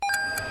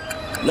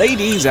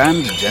Ladies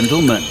and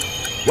gentlemen,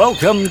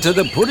 welcome to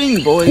the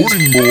Pudding Boys.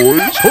 Pudding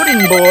Boys.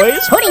 Pudding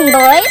Boys. Pudding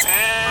Boys.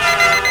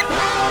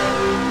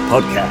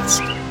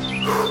 Podcast.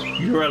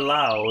 You're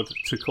allowed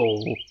to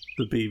call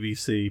the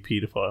BBC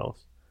paedophiles.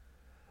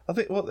 I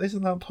think,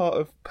 isn't that part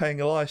of paying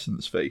a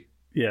licence fee?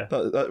 Yeah,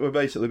 That we're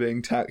basically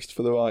being taxed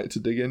for the right to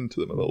dig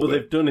into them a little but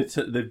bit.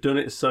 they've done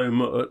it so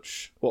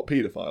much. What,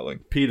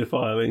 paedophiling?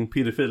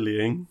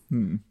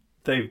 Paedophilying.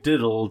 They've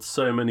diddled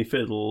so many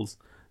fiddles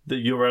that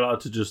you're allowed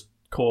to just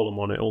call them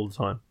on it all the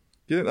time.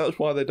 Do you think that's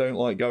why they don't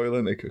like Gary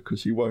Lineker?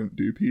 Because he won't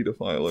do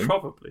paedophiling?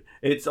 Probably.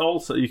 It's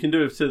also, you can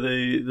do it to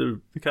the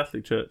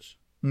Catholic Church.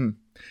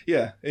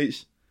 Yeah,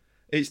 it's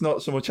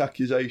not so much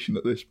accusation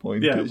at this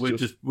point. Yeah, it's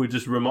we're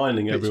just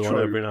reminding everyone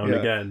true, every now and yeah.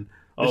 again.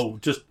 Oh,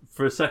 just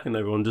for a second,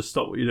 everyone, just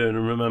stop what you're doing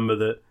and remember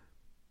that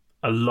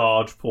a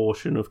large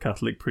portion of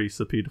Catholic priests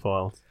are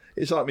paedophiles.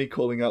 It's like me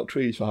calling out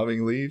trees for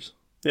having leaves.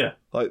 Yeah.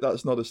 Like,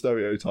 that's not a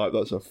stereotype,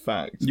 that's a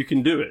fact. You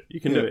can do it.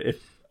 You can do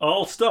it.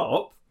 I'll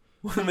stop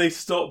when they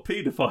stop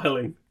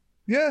paedophiling.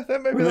 Yeah,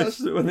 then maybe that's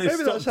how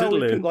we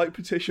diddling. could,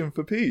 petition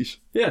for peace.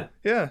 Yeah.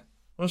 Yeah.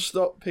 I'll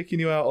stop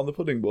picking you out on the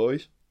Pudding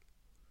Boys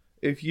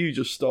if you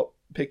just stop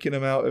picking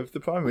them out of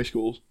the primary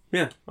schools.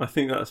 Yeah, I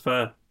think that's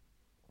fair.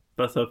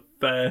 That's a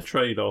fair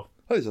trade-off.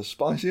 That is a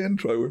spicy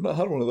intro. We've not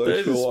had one of those It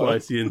is for a a while.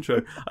 spicy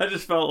intro. I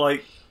just felt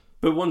like...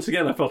 But once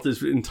again, I felt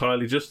it's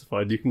entirely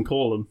justified. You can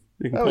call them.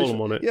 You can call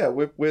them on it. Yeah,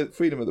 we're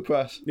freedom of the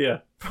press. Yeah.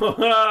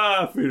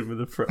 Freedom of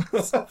the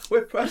press.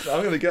 We're press. I'm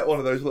going to get one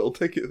of those little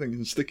ticket things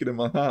and stick it in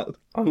my hat.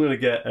 I'm going to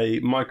get a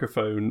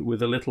microphone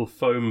with a little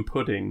foam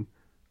pudding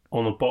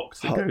on a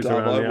box that goes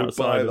around I the would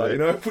outside buy of that. it. You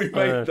know, if we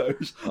made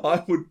those,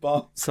 I would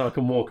buy. So I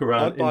can walk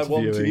around I'd buy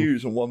one interviewing. to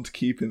use and one to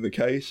keep in the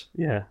case.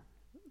 Yeah.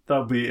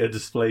 That'd be a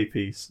display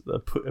piece, a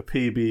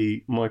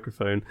PB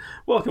microphone.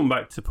 Welcome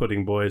back to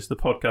Pudding Boys, the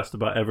podcast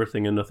about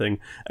everything and nothing.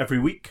 Every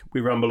week,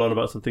 we ramble on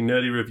about something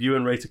nerdy, review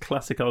and rate a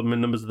classic album in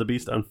Numbers of the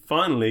Beast, and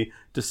finally,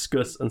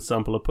 discuss and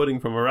sample a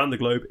pudding from around the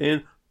globe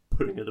in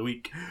Pudding of the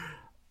Week.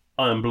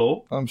 I'm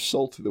Blore. I'm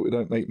salty that we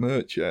don't make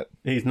merch yet.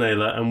 He's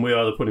Naylor, and we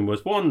are the Pudding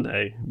Boys. One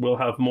day, we'll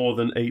have more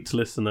than 8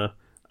 listener,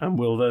 and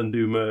we'll then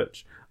do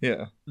merch.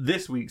 Yeah.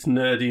 This week's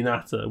Nerdy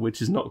Natter,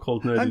 which is not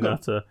called Nerdy Hang on.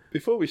 Natter.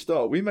 Before we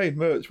start, we made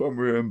merch when we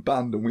were in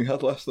band and we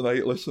had less than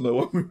 8 listener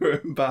when we were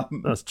in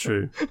band. That's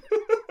true.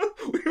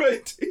 We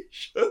made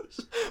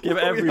t-shirts. Yeah,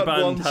 but every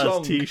band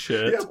has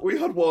t-shirts. Yeah, but we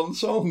had one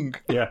song.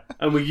 Yeah,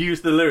 and we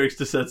used the lyrics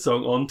to said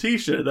song on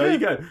t-shirt. There you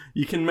go.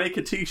 You can make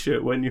a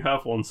t-shirt when you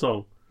have one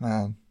song.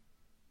 Man.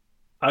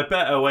 I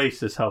bet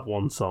Oasis have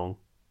one song.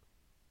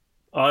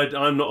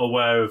 I'm not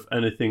aware of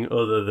anything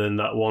other than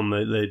that one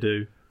they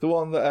do. The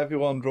one that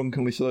everyone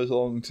drunkenly slows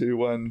along to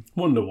when...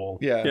 Wonderwall.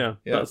 Yeah.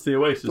 That's the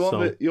Oasis The one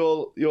song. that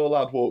your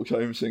lad walks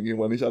home singing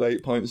when he's had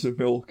 8 pints of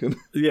milk and...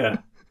 Yeah,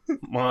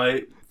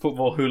 my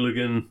football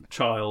hooligan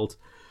child.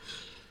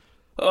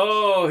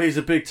 Oh, he's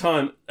a big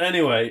time.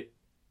 Anyway,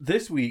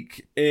 this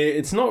week,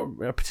 it's not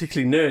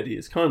particularly nerdy.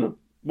 It's kind of...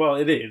 Well,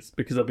 it is,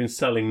 because I've been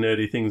selling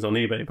nerdy things on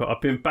eBay, but I've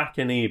been back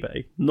in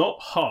eBay.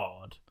 Not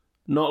hard.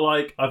 Not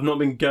like I've not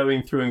been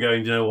going through and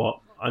going, do you know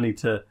what? I need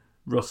to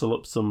rustle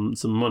up some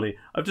money.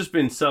 I've just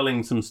been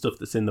selling some stuff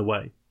that's in the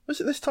way.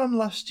 Was it this time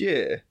last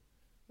year?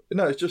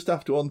 No, it's just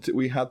after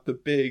we had the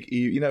big...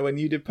 You know, when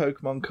you did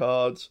Pokemon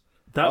cards...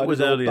 That was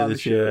earlier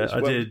this year. shirts,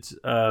 I did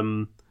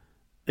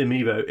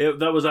Amiibo.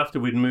 That was after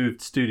we'd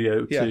moved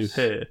studio to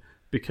here,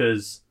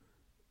 because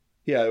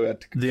Yeah, we had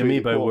to the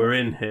complete Amiibo one. were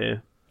in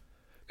here.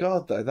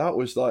 God, though, that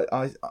was like...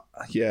 I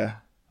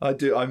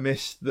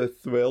missed the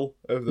thrill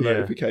of the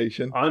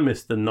notification. I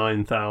missed the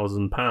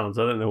 £9,000. I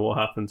don't know what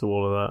happened to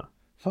all of that.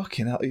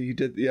 Fucking hell, you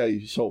did... Yeah,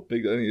 you sold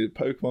big... You did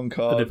Pokemon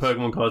cards. I did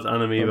Pokemon cards and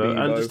Amiibo,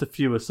 and just a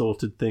few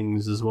assorted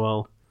things as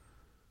well.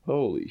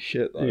 Holy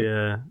shit, though.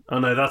 Yeah. I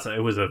know, it's a lot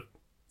of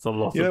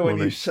money. You know when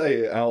you say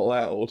it out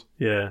loud?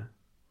 Yeah.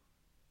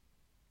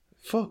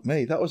 Fuck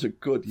me, that was a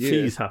good year.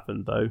 Fees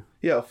happened, though.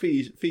 Yeah,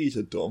 fees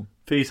are dumb.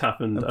 Fees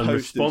happened and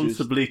postages.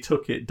 responsibly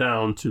took it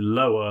down to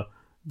lower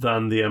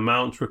than the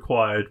amount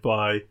required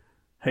by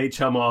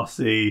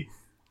HMRC.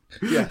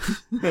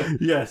 Yes.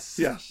 Yes.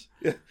 Yes.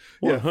 Yeah.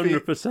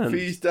 100%.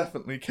 Fees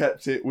definitely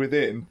kept it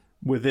within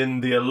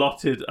the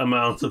allotted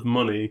amount of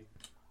money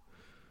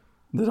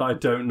that I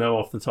don't know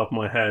off the top of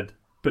my head.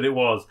 But it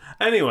was.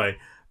 Anyway.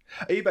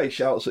 eBay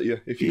shouts at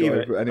you if you go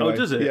over it anyway. Oh,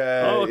 does it?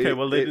 Yeah. Oh, okay.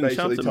 Well, they didn't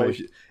shout at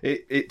me.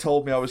 It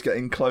told me I was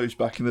getting close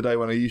back in the day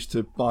when I used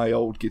to buy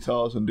old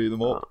guitars and do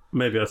them up.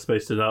 Maybe I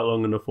spaced it out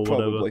long enough or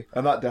Probably. whatever.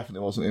 And that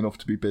definitely wasn't enough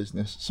to be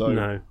business. So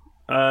no.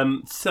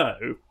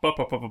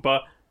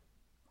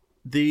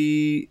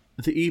 The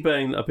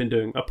eBaying that I've been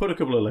doing, I put a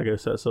couple of Lego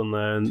sets on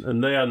there,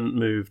 and they hadn't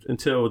moved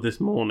until this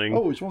morning.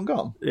 Oh, is one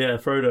gone? Yeah,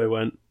 Frodo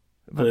went.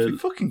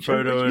 That's fucking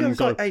Frodo and it's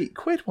like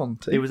 £8,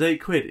 wasn't it? It was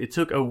 £8. It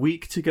took a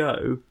week to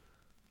go.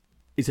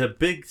 It's a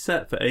big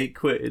set for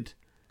 £8.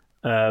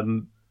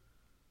 And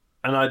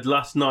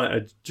last night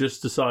I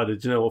just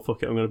decided, you know what,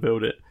 fuck it, I'm going to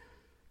build it,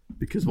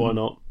 because why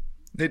not?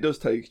 It does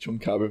take a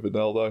chunk out of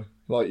Rivendell, though.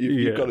 Like,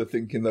 you've got to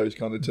think in those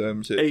kind of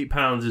terms.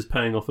 £8 is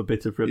paying off a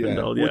bit of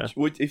Rivendell, yeah.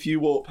 If you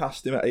walk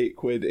past him at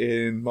 £8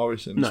 in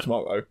Morrison's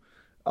tomorrow,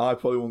 I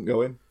probably wouldn't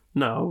go in.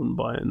 No, I wouldn't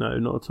buy it. No,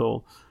 not at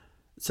all.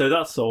 So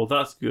that's sold.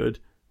 That's good.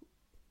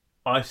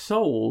 I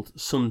sold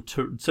some...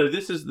 So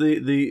this is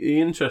the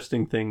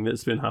interesting thing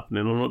that's been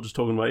happening. I'm not just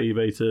talking about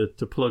eBay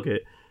to plug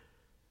it.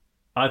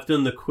 I've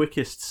done the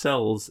quickest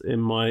sells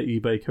in my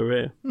eBay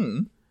career.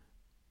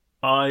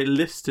 I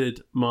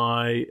listed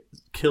my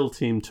Kill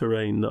Team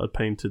terrain that I'd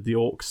painted, the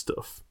orc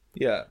stuff.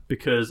 Yeah.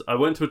 Because I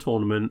went to a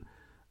tournament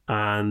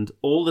and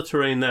all the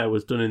terrain there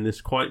was done in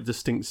this quite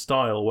distinct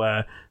style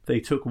where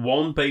they took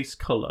one base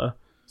colour,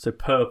 so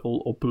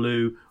purple or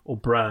blue or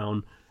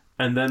brown,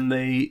 and then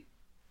they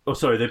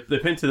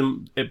painted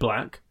them it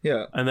black,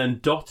 and then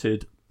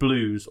dotted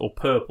blues or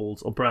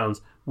purples or browns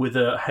with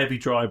a heavy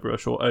dry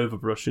brush or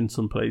overbrush in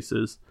some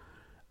places.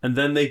 And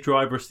then they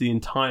dry brushed the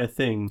entire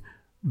thing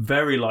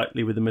very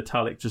lightly with a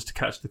metallic just to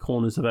catch the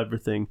corners of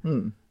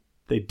everything.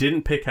 They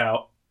didn't pick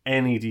out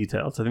any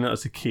details. I think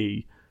that's the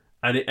key.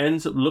 And it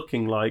ends up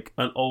looking like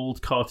an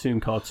old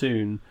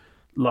cartoon,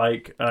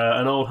 like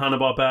an old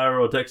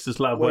Hanna-Barbera or Dexter's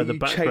Lab where the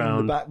background...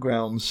 chain the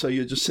backgrounds, so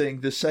you're just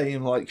seeing the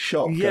same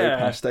shot go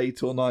past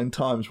 8 or 9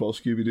 times while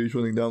Scooby-Doo's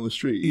running down the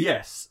street.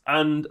 Yes,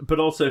 but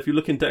also if you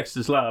look in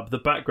Dexter's Lab, the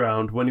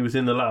background when he was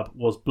in the lab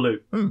was blue.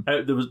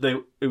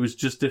 It was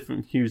just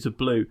different hues of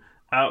blue.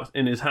 Out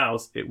in his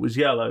house, it was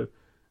yellow.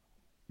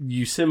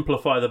 You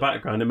simplify the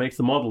background, it makes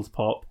the models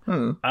pop.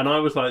 And I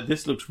was like,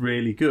 this looks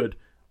really good.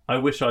 I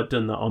wish I'd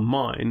done that on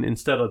mine.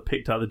 Instead, I'd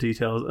picked out the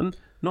details, and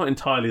not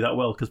entirely that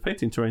well, because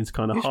painting terrain's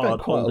kind of hard. You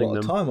spent quite holding a lot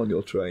of time on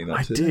your terrain.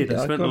 I did.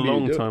 I spent a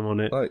long time on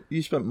it. Like,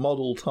 you spent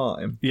model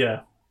time.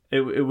 Yeah,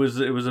 it was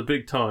a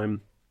big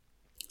time.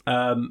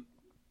 And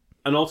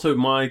also,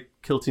 my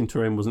Kill Team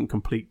terrain wasn't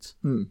complete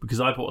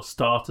because I bought a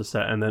starter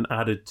set and then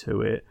added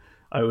to it.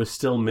 I was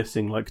still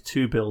missing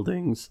 2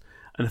 buildings,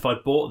 and if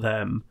I'd bought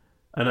them.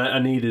 And I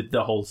needed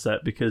the whole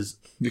set because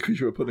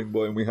you're a pudding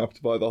boy and we have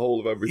to buy the whole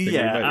of everything.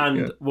 Yeah,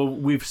 we make. Well,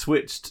 we've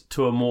switched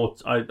to a more.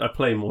 I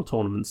play more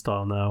tournament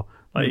style now.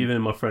 Even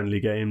in my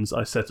friendly games,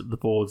 I set up the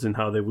boards in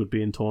how they would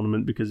be in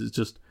tournament because it's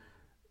just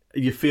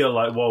you feel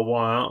like, well,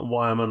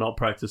 why am I not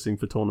practicing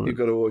for tournament? You've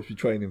got to always be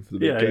training for the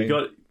big game.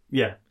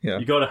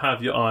 You got to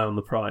have your eye on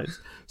the prize.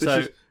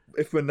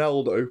 If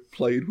Ronaldo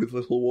played with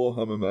little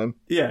Warhammer men,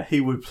 he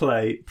would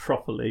play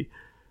properly.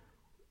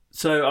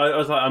 So I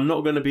was like, I'm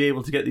not going to be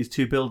able to get these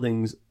 2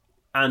 buildings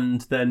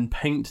and then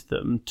paint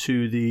them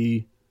to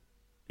the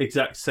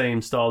exact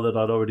same style that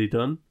I'd already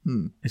done.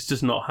 It's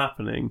just not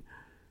happening.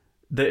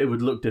 That it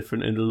would look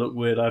different, it would look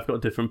weird. I've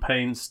got different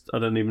paints. I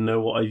don't even know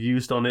what I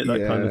used on it,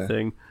 that kind of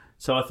thing.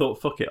 So I thought,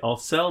 fuck it, I'll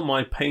sell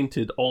my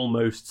painted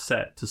almost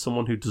set to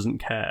someone who doesn't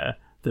care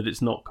that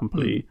it's not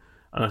complete.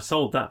 And I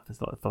sold that for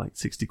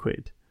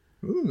 £60.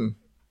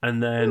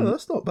 And then...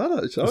 that's not bad,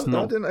 actually.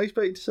 I didn't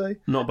expect you to say.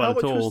 Not bad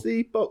at all. How much was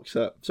the box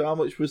set? So how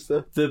much was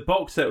the... The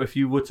box set, if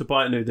you were to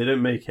buy it new, they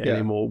don't make it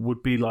anymore,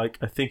 would be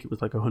I think it was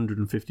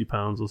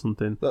 £150 or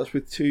something. That's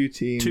with 2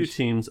 teams. 2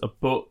 teams, a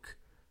book,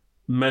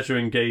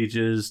 measuring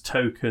gauges,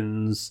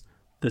 tokens,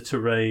 the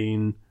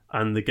terrain,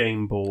 and the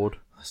game board.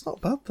 That's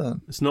not bad, then.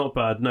 It's not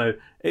bad, no.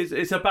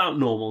 It's about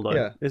normal, though.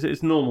 Yeah.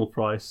 It's normal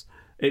price.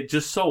 It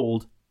just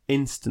sold...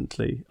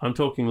 instantly. I'm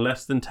talking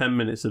less than 10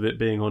 minutes of it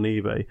being on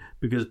eBay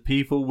because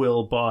people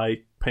will buy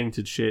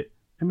painted shit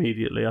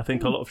immediately. I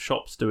think a lot of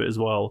shops do it as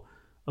well.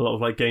 A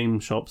lot of game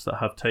shops that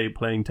have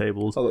playing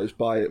tables. Oh, they'll just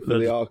buy it for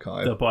the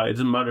archive. They'll buy it. It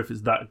doesn't matter if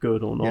it's that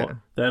good or not. Yeah.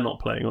 They're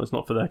not playing it. It's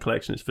not for their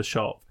collection. It's for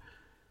shop.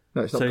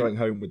 No, it's not going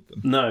home with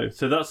them. No.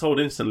 So that sold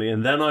instantly.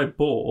 And then I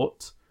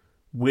bought,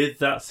 with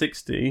that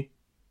 60,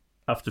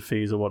 after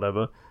fees or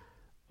whatever,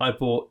 I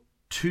bought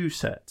 2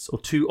 sets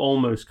or 2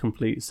 almost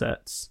complete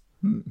sets.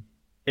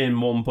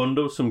 In one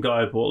bundle. Some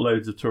guy bought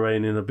loads of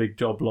terrain in a big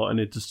job lot and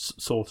it just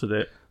sorted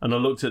it. And I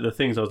looked at the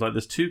things, I was like,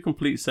 there's 2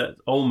 complete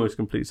sets, almost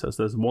complete sets.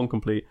 There's 1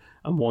 complete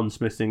and 1's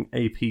missing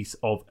a piece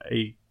of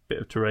a bit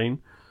of terrain.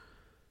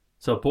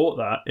 So I bought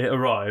that, it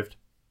arrived,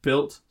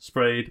 built,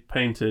 sprayed,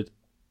 painted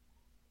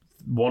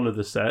one of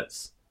the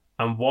sets,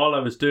 and while I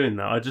was doing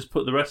that, I just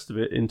put the rest of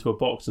it into a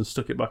box and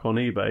stuck it back on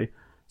eBay.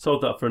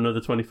 Sold that for another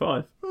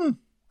 25. Do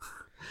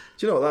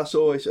you know what, that's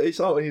always, it's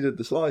like when you did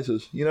the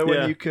slicers. You know,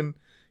 when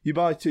you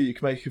buy 2, you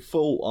can make a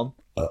full one,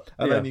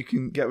 and then you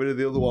can get rid of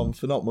the other one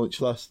for not much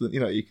less than,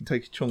 you can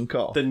take a chunk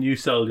off. Then you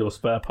sell your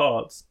spare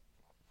parts.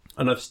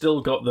 And I've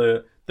still got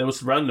there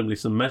was randomly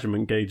some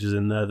measurement gauges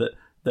in there that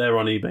they're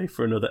on eBay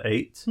for another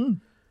 8.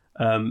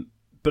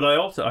 But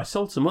I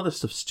sold some other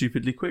stuff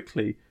stupidly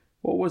quickly.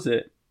 What was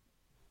it?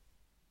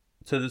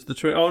 So there's the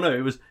train. Oh no,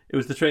 it was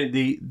the train.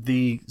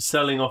 The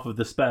selling off of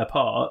the spare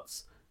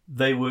parts.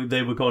 They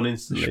were gone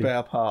instantly.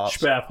 Spare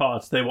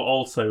parts. They were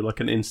also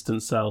an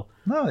instant sell.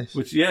 Nice.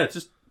 Which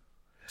just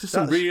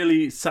some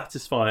really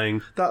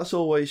satisfying. That's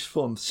always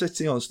fun.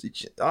 Sitting on.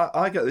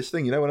 I get this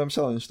thing, when I'm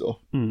selling stuff,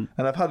 and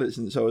I've had it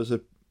since I was I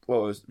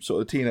was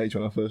sort of a teenager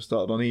when I first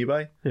started on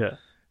eBay. Yeah.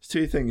 There's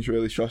 2 things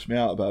really stress me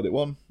out about it.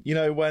 One,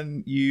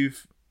 when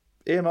you've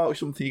earmark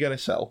something you're going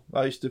to sell.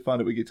 I used to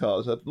find it with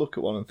guitars. I'd look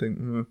at one and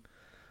think,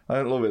 I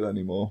don't love it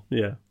anymore.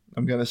 Yeah.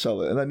 I'm going to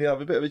sell it. And then you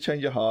have a bit of a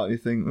change of heart and you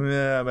think,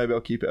 maybe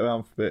I'll keep it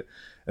around for a bit.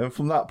 And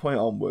from that point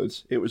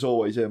onwards, it was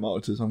always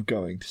earmarked as I'm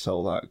going to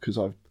sell that because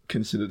I've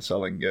considered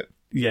selling it.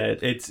 Yeah,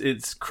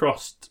 it's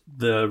crossed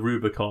the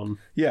Rubicon.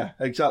 Yeah,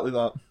 exactly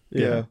that.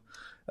 Yeah.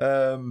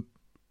 And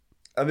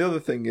the other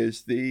thing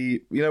is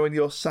when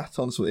you're sat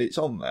on something, it's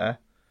on there.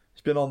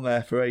 It's been on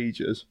there for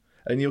ages.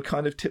 And you're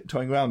kind of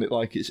tiptoeing around it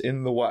like it's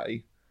in the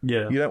way.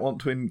 Yeah. You don't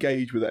want to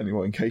engage with it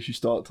anymore in case you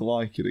start to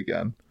like it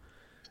again.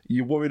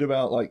 You're worried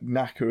about like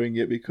knackering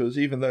it because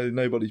even though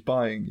nobody's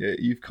buying it,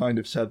 you've kind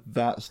of said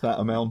that's that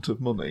amount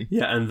of money.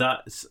 Yeah,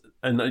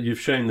 and you've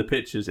shown the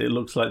pictures. It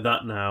looks like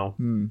that now.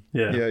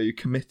 Yeah. Yeah, you're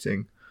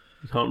committing.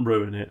 You can't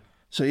ruin it.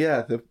 So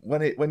yeah,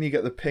 when you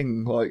get the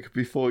ping like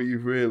before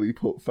you've really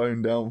put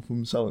phone down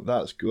from selling,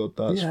 that's good.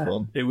 That's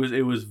fun. It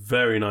was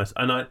very nice,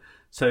 and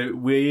so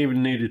we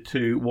even needed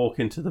to walk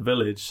into the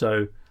village.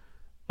 So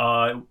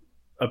I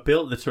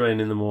built the terrain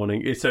in the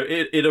morning.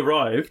 It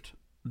arrived.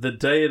 The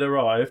day it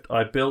arrived,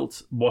 I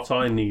built what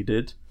I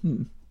needed,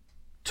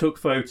 took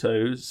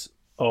photos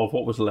of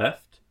what was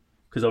left,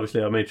 because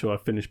obviously I made sure I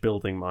finished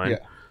building mine,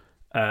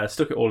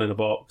 stuck it all in a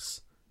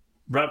box,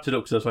 wrapped it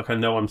up because I was like, I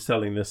know I'm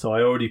selling this, so I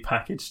already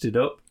packaged it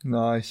up.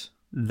 Nice.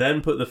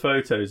 Then put the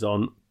photos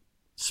on,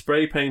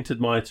 spray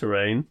painted my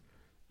terrain,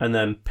 and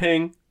then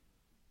ping,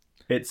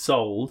 it's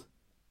sold.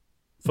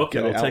 Fuck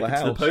it, I'll take it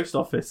to the post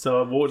office.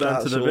 So I walked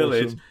down to the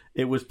village.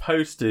 It was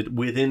posted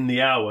within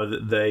the hour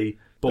that they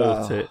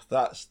bought it.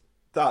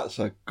 That's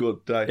a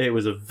good day. It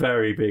was a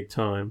very big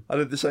time. I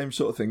did the same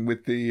sort of thing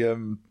with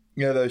the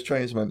those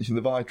trains I mentioned,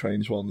 the Vi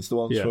Trains ones, the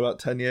ones from about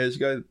 10 years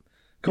ago.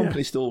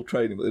 Company's still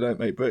trading, but they don't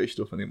make British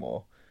stuff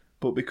anymore.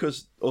 But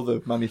because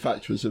other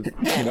manufacturers have,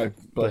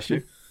 bless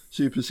you,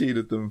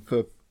 superseded them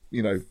for,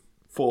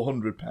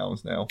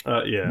 £400 now.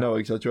 No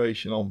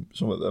exaggeration on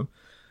some of them.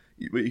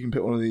 But you can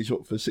pick one of these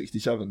up for 60,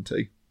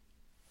 70.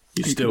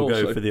 You still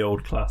go for the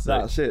old classic.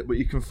 That's it, but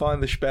you can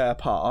find the spare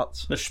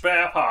parts. The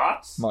spare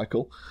parts?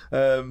 Michael.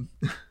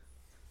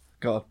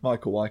 God,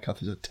 Michael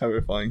Wycath is a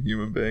terrifying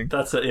human being.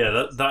 That's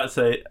that's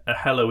a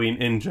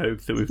Halloween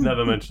in-joke that we've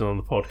never mentioned on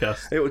the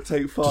podcast. It would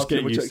take far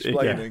too much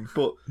explaining,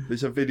 but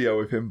there's a video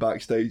of him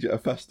backstage at a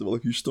festival.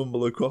 If you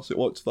stumble across it,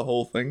 watch the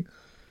whole thing.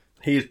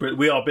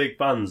 We are big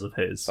fans of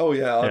his. Oh,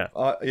 yeah.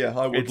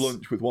 I would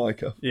lunch with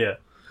Wycath. Yeah.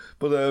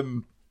 But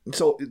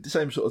so the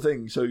same sort of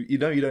thing. So you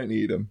don't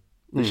need them.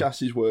 The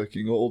chassis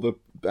working, all the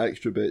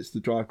extra bits, the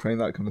drivetrain,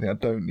 that kind of thing, I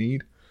don't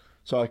need.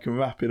 So I can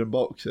wrap it and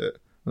box it.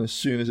 And as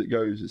soon as it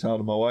goes, it's out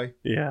of my way.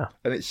 Yeah.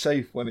 And it's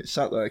safe when it's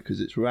sat there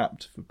because it's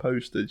wrapped for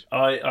postage.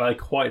 I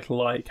quite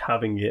like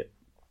having it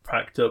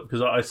packed up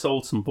because I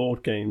sold some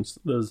board games.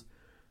 There's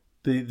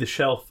the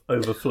shelf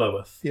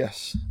overfloweth.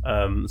 Yes.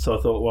 So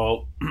I thought,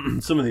 well,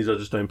 some of these I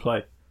just don't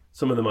play.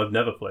 Some of them I've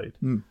never played.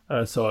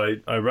 So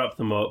I wrapped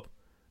them up.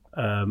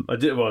 I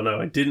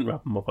didn't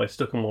wrap them up. I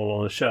stuck them all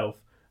on a shelf.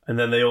 And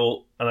then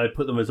I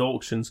put them as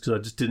auctions because I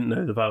just didn't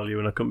know the value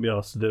and I couldn't be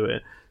asked to do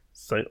it.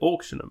 So I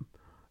auction them.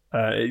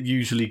 It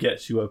usually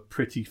gets you a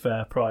pretty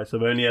fair price.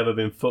 I've only ever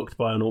been fucked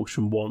by an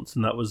auction once,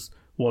 and that was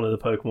one of the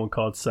Pokemon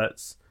card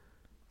sets.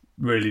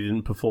 Really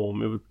didn't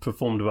perform. It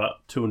performed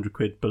about 200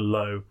 quid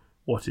below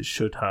what it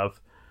should have.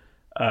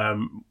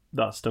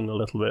 That stung a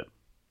little bit.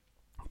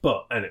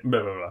 But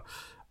anyway,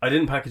 I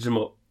didn't package them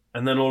up.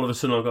 And then all of a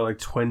sudden I've got like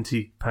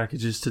 20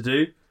 packages to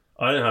do.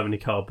 I don't have any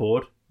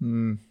cardboard.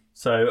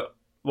 So...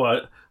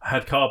 Well, I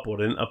had cardboard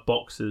in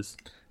boxes.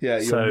 Yeah,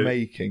 you're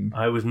making.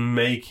 I was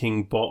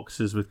making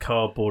boxes with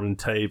cardboard and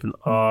tape, and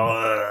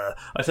I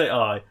say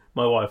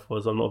my wife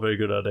was. I'm not very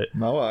good at it.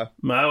 My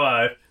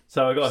wife.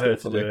 So I got her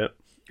to do it.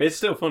 It's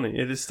still funny.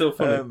 It is still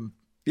funny.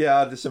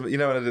 I did some. When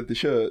I did the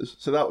shirts,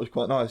 so that was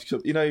quite nice.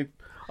 Cause, I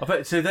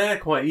bet so. They're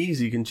quite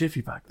easy. You can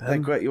jiffy pack them. They're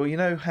great.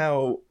 Well,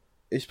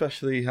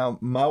 how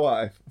my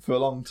wife for a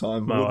long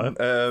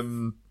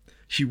time.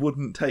 She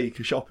wouldn't take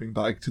a shopping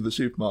bag to the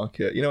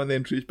supermarket. When they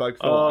introduced bag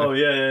for life? Oh,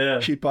 yeah.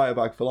 She'd buy a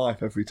bag for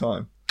life every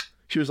time.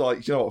 She was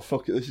like, you know what,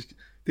 fuck it.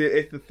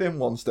 If the thin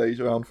one stays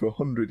around for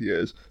 100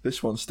 years,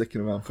 this one's sticking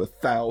around for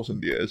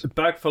 1,000 years.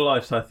 Bag for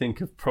life, I think,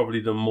 have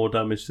probably done more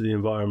damage to the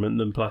environment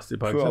than plastic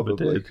bags ever did.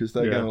 Probably, because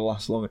they're going to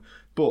last longer.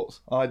 But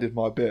I did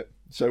my bit.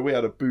 So we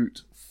had a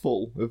boot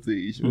full of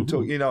these.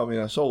 Mm-hmm.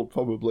 I sold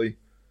probably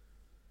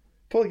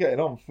getting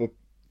on for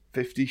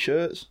 50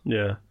 shirts.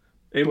 Yeah.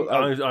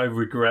 I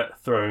regret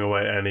throwing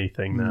away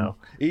anything now.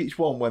 Each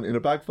one went in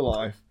a bag for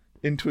life,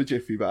 into a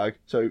jiffy bag.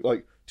 So,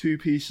 2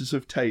 pieces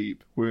of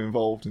tape were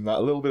involved in that, a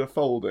little bit of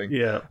folding,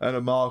 and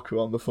a marker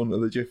on the front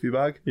of the jiffy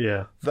bag.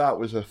 Yeah. That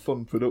was a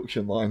fun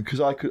production line,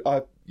 because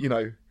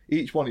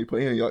each one you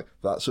put in, you're like,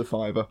 that's a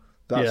 £5,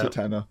 that's a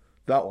 £10,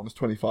 that one's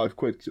 25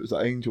 quid, because it was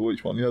that Angel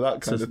Witch one,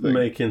 that kind of thing.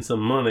 Making some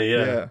money,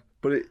 yeah. Yeah.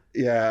 But,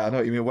 I know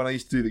what you mean. When I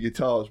used to do the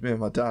guitars, me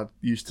and my dad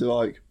used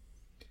to,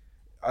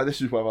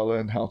 this is where I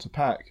learned how to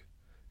pack.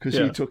 Because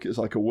he took it as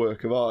like a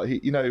work of art.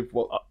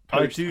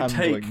 I do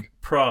take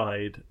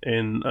pride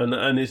in,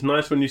 and it's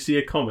nice when you see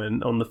a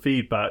comment on the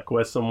feedback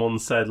where someone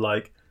said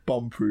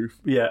bomb-proof.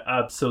 Yeah,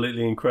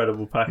 absolutely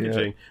incredible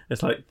packaging.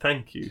 It's like,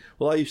 thank you.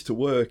 Well, I used to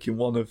work in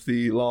one of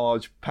the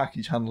large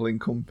package handling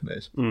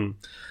companies, and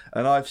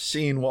I've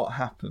seen what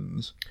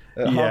happens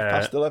at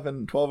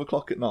 11:30, 12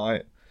 o'clock at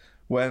night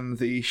when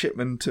the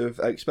shipment of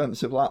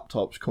expensive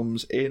laptops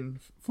comes in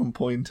from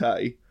point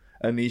A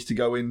and needs to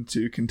go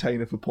into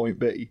container for point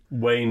B.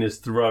 Wayne is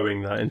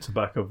throwing that into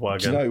back of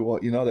wagon. Do you know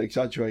what? You're not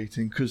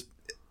exaggerating, because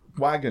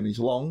wagon is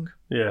long,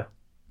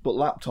 but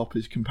laptop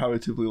is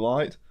comparatively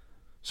light.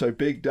 So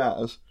Big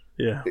Daz,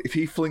 if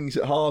he flings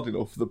it hard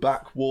enough, the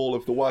back wall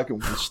of the wagon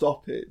will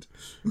stop it.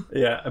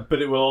 Yeah,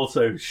 but it will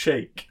also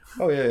shake.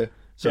 Oh, yeah.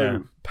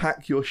 So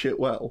pack your shit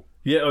well.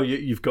 Yeah,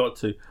 you've got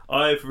to.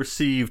 I've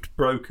received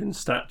broken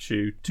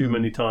statue too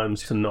many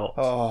times to not.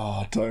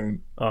 Oh,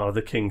 don't. Oh,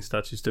 the king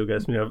statue still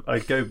gets me. I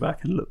go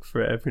back and look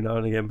for it every now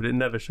and again, but it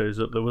never shows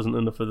up. There wasn't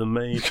enough of them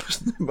made.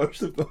 Because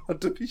most of them had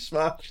to be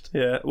smashed.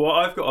 Yeah, well,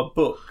 I've got a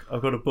book.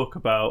 I've got a book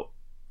about...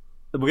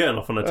 We're getting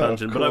off on a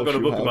tangent, but I've got a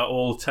book about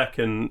all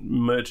Tekken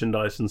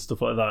merchandise and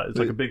stuff like that. It's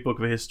like a big book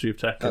of a history of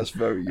Tekken. That's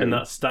very good. And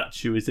that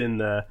statue is in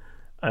there,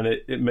 and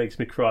it makes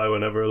me cry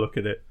whenever I look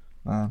at it.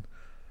 Man.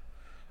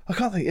 I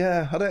can't think,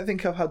 I don't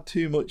think I've had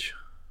too much.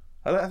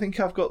 I don't think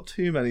I've got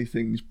too many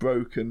things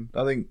broken.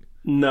 I think...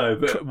 No,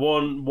 but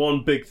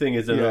one big thing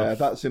is enough. Yeah,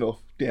 that's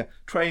enough. Yeah,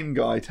 Train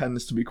guy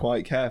tends to be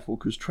quite careful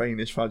because Train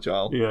is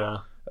fragile. Yeah.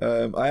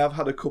 I have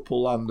had a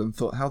couple land and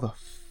thought, how the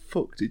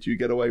fuck did you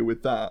get away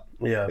with that?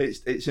 Yeah.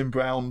 It's in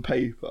brown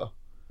paper.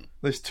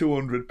 This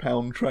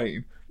 £200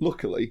 Train.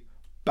 Luckily,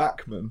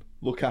 Backman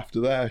look after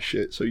their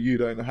shit, so you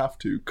don't have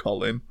to,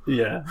 Colin.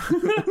 Yeah.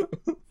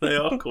 They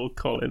are called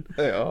Colin.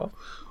 They are.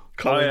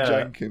 Colin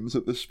Jenkins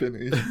at the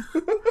Spinnies.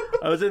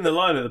 I was in the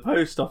line at the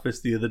post office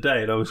the other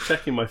day and I was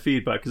checking my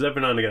feedback because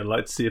every now and again I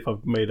like to see if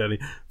I've made any.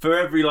 For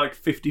every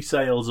 50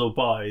 sales or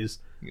buys,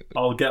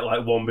 I'll get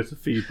one bit of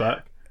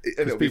feedback.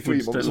 And it'll be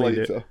 3 months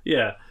later.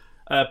 Yeah.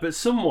 But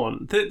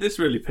someone, this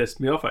really pissed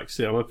me off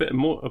actually, I'm a bit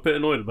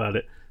annoyed about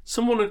it.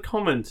 Someone had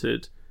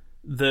commented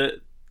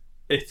that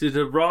it had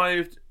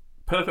arrived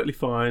perfectly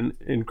fine,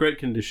 in great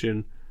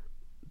condition,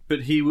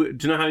 but do you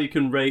know how you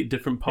can rate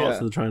different parts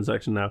of the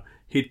transaction now?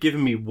 He'd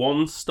given me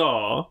 1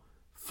 star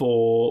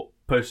for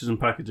postage and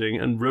packaging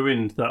and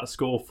ruined that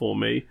score for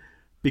me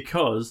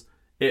because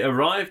it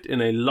arrived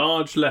in a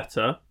large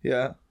letter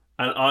and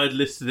I'd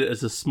listed it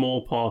as a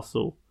small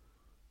parcel.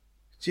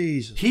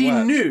 Jesus. He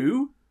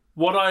knew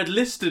what I'd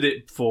listed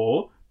it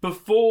for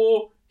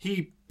before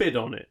he bid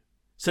on it.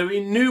 So he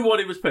knew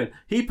what he was paying.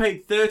 He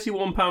paid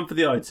 £31 for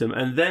the item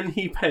and then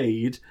he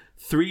paid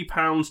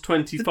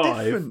 £3.25.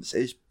 The difference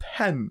is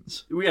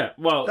pence. Yeah,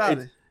 well,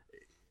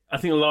 I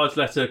think a large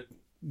letter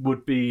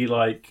would be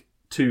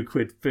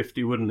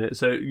 £2.50, wouldn't it?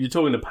 So you're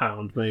talking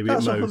 £1 maybe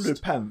That's at most.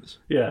 100 pence.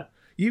 Yeah.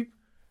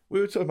 We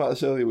were talking about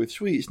this earlier with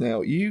sweets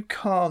now. You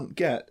can't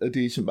get a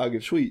decent bag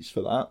of sweets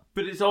for that.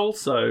 But it's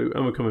also,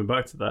 and we're coming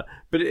back to that,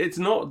 but it's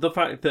not the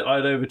fact that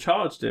I'd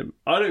overcharged him.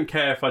 I don't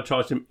care if I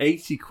charged him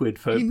 80 quid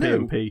for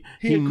P&P.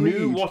 He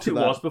knew what it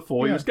was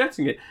before he was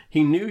getting it.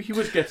 He knew he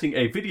was getting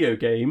a video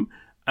game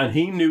and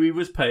he knew he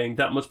was paying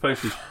that much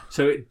postage.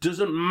 So it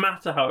doesn't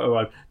matter how it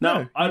arrived.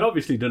 Now, I'd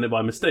obviously done it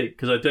by mistake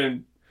because I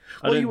don't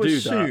do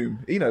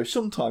assume, that.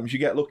 Sometimes you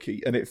get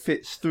lucky and it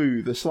fits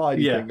through the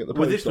sliding thing at the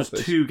post this office.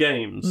 was 2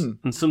 games,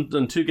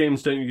 and 2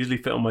 games don't usually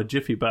fit on my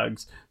Jiffy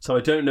bags, so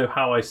I don't know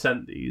how I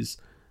sent these.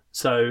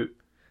 So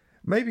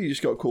maybe you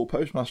just got a call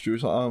postmaster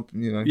who's like,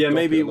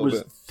 maybe it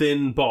was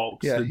thin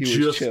box that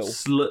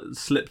just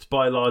slipped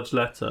by large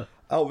letter.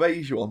 I'll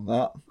raise you on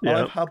that.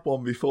 Yeah. I've had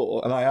one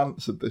before, and I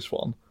answered this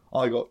one.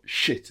 I got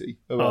shitty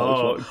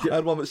about this one. I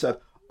had one that said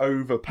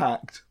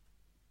overpacked.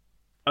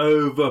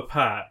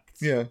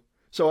 Overpacked. Yeah.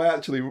 So I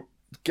actually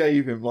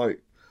gave him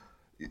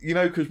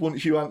because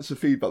once you answer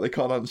feedback, they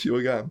can't answer you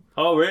again.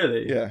 Oh,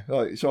 really? Yeah.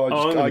 So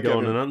I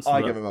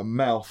gave him a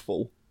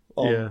mouthful.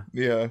 Yeah.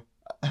 And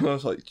I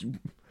was like,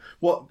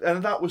 what?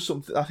 And that was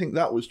something. I think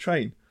that was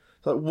Train.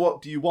 It's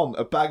what do you want?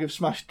 A bag of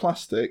smashed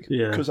plastic?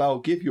 Yeah. Because I'll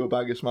give you a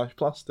bag of smashed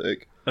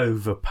plastic.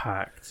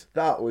 Overpacked.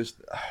 That was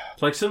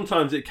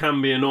sometimes it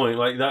can be annoying.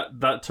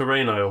 That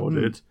terrain I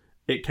ordered,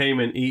 it came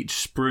in each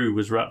sprue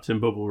was wrapped in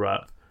bubble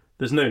wrap.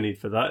 There's no need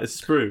for that. It's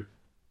sprue.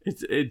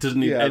 It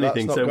doesn't need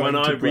anything. So when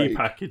I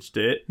repackaged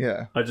it,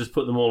 I just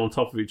put them all on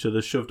top of each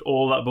other, shoved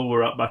all that bubble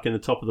wrap back in the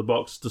top of the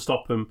box to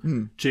stop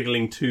them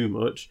jiggling too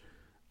much,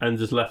 and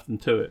just left them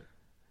to it.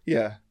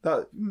 Yeah,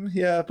 but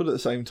at the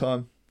same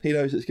time, he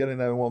knows it's getting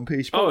there in one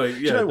piece. But do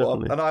you know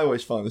what? And I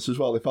always find this as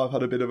well. If I've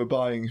had a bit of a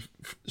buying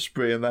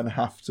spree and then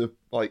have to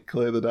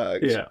clear the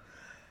decks,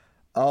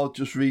 I'll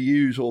just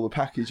reuse all the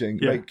packaging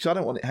because I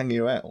don't want it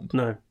hanging around.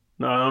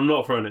 No, I'm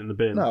not throwing it in the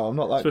bin. No, I'm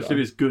not that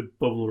Especially if it's good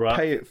bubble wrap.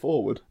 Pay it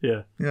forward.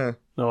 Yeah. Yeah.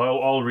 No,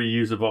 I'll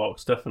reuse a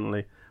box,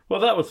 definitely. Well,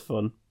 that was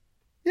fun.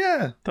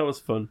 Yeah. That was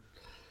fun.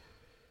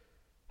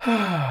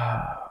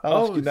 I'll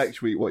ask you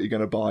next week what you're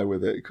going to buy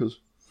with it, because...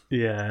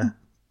 Yeah.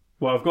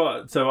 Well,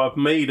 I've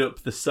made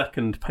up the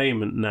second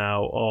payment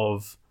now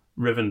of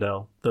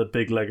Rivendell, the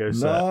big Lego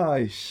set.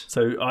 Nice.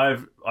 So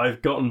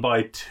I've gotten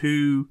by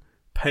 2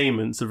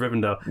 payments of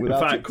Rivendell.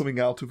 Without In fact, it coming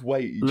out of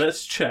wage.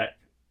 Let's check.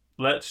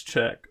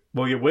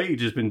 Well, your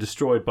wage has been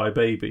destroyed by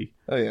Baby.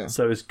 Oh, yeah.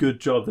 So it's good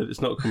job that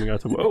it's not coming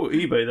out of... Oh,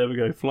 eBay, there we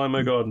go. Fly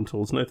My Garden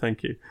Tools. No,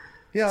 thank you.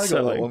 Yeah, I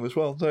got that one as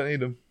well. Don't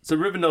need them. So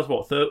Rivendell's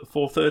what,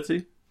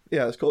 430?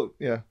 Yeah, it's called...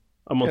 Yeah.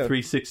 I'm on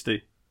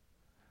 360.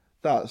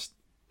 That's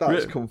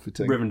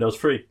comforting. Rivendell's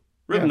free.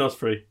 Rivendell's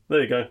free.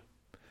 There you go.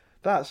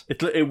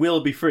 It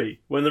will be free.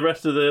 When the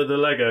rest of the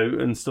Lego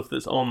and stuff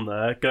that's on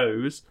there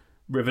goes,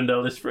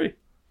 Rivendell is free.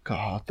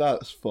 God,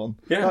 that's fun.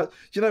 Yeah. Do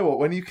you know what?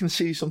 When you can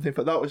see something...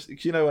 That was...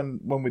 You know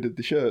when we did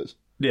the shirts?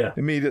 Yeah.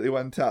 Immediately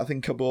went out. I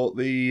think I bought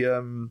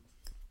the...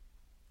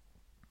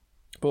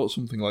 Bought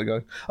something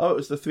Lego. Oh, it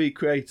was the 3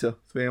 creator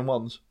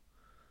 3-in-1s.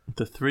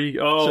 The 3...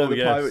 Oh, so the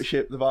yes. pirate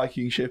ship, the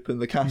Viking ship, and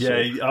the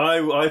castle. Yeah,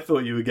 I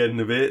thought you were getting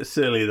a bit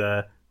silly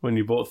there when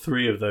you bought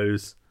 3 of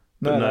those.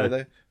 No,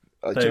 they're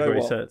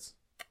great sets.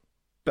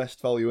 Best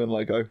value in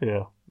Lego.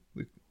 Yeah.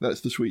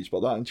 That's the sweet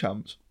spot. That and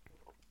Champs.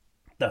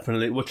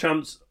 Definitely. Well,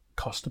 Champs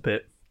cost a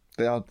bit.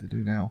 They do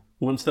now.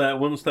 Once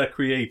they're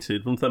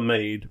created, once they're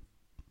made,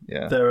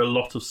 they're a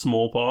lot of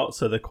small parts,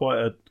 so they're quite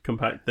a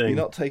compact thing. You're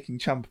not taking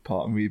Champ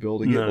apart and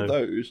rebuilding it, but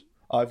those,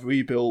 I've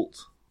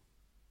rebuilt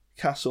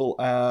Castle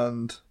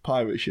and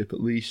Pirate Ship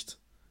at least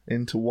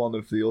into one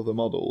of the other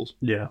models.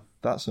 Yeah.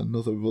 That's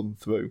another run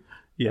through.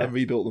 Yeah. And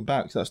rebuilt them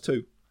back, so that's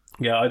 2.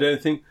 Yeah,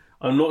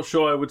 I'm not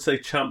sure I would say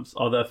Champs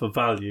are there for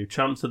value.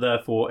 Champs are there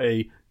for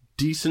a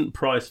decent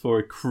price for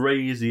a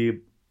crazy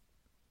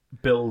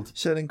build.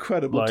 It's an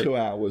incredible 2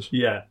 hours.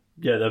 Yeah,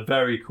 they're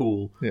very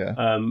cool.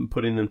 Yeah.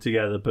 Putting them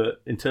together,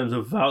 but in terms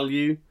of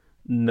value,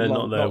 they're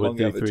not there with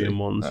the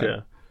 3-in-1s. No.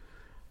 Yeah.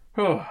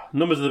 Oh,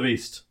 Numbers of the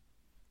Beast.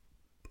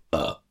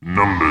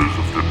 Numbers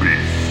of the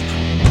Beast.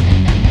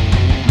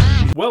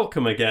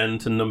 Welcome again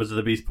to Numbers of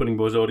the Beast Pudding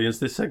Boys audience.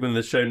 This segment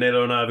of the show,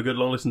 Nalo and I have a good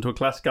long listen to a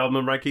classic album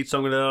and rank each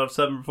song with out of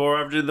 7 before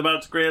averaging the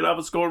band to create an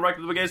album score and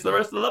ranking them against the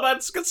rest of the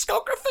band's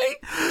discography.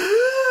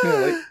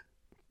 Really?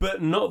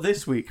 But not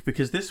this week,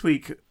 because this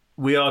week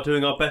we are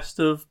doing our best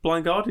of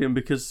Blind Guardian,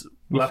 because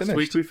last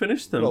week we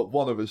finished them. Well,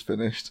 one of us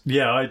finished.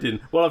 Yeah, I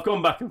didn't. Well, I've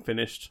gone back and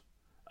finished.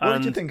 What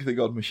did you think of the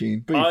God Machine?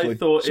 Briefly, I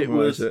thought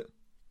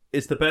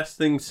it's the best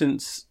thing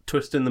since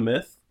Twisting the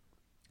Myth.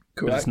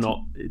 Correct. But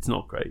it's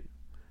not great.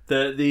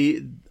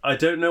 I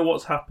don't know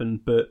what's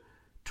happened, but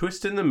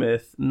Twisting the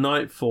Myth,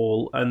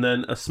 Nightfall, and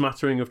then a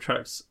smattering of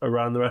tracks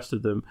around the rest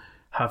of them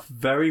have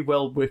very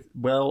well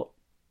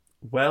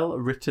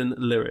written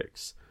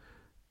lyrics.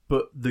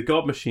 But the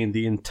God Machine,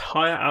 the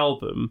entire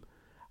album,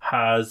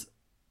 has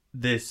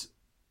this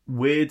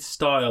weird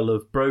style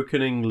of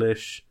broken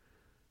English,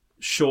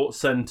 short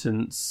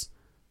sentence,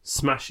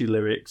 smashy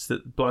lyrics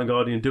that Blind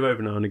Guardian do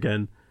every now and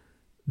again.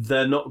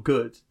 They're not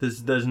good.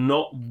 There's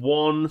not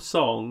one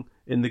song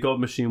in the God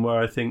Machine where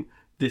I think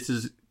this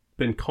has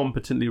been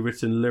competently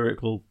written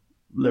lyrics-wise.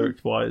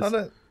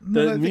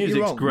 The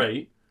music's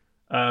great,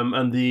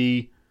 and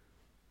the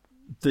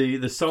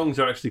songs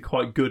are actually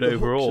quite good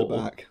overall. Hooks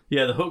are back.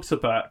 Yeah, the hooks are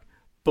back,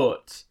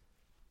 but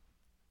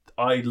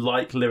I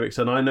like lyrics,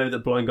 and I know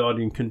that Blind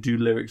Guardian can do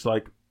lyrics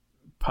like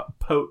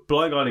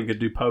Blind Guardian can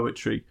do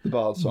poetry. The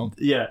Bard song.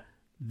 Yeah,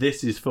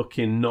 this is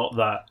fucking not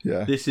that.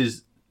 Yeah, this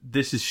is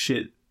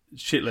shit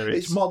lyrics.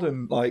 It's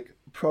modern, like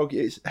prog.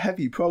 It's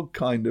heavy prog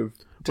kind of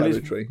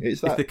territory.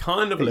 It's the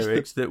kind of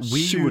lyrics that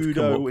we would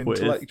come up with.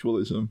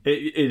 Intellectualism.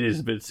 It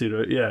is a bit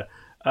pseudo. Yeah.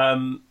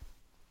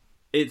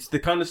 It's the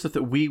kind of stuff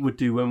that we would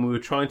do when we were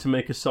trying to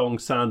make a song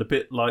sound a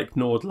bit like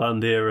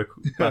Nordland era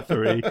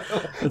Bathory.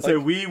 And so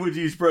we would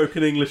use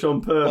broken English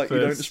on purpose. Like you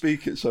don't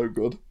speak it so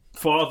good.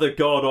 Father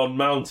God on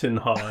mountain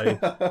high.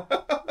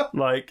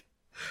 Like,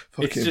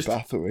 fucking it's just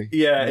Bathory.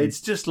 Yeah, it's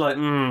just like,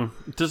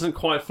 it doesn't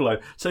quite flow.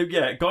 So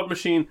yeah, God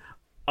Machine,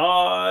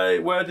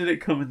 where did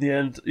it come in the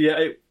end?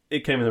 Yeah,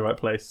 it came in the right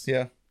place.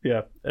 Yeah.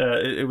 Yeah,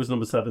 it was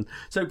number 7.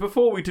 So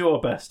before we do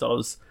our best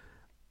ofs,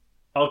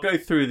 I'll go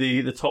through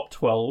the top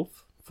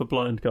 12 for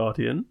Blind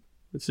Guardian,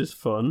 which is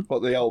fun.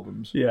 What, the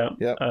albums? Yeah.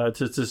 Yeah.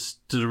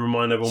 To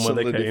remind everyone where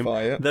they came.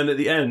 It. Then at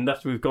the end,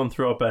 after we've gone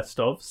through our best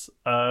ofs,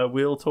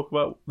 we'll talk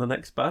about the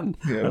next band.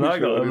 Yeah, and I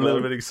got a little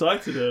bit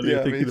excited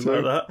earlier thinking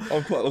about that.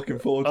 I'm quite looking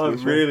forward to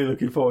this. I'm really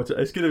looking forward to it.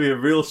 It's going to be a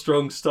real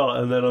strong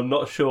start, and then I'm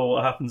not sure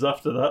what happens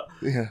after that.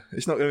 Yeah,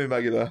 it's not going to be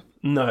Megadeth.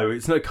 No,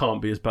 it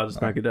can't be as bad as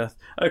Megadeth.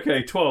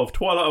 Okay, 12,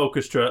 Twilight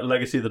Orchestra,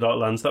 Legacy of the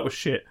Darklands. That was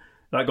shit.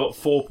 That got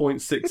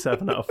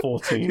 4.67 out of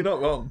 14. You're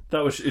not wrong.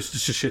 It's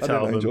just a shit album.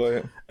 album. I enjoy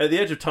it. At the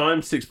Edge of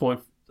Time,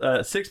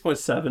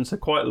 6.7, so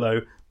quite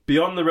low.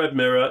 Beyond the Red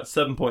Mirror,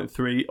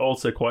 7.3,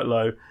 also quite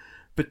low.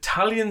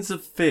 Battalions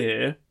of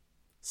Fear,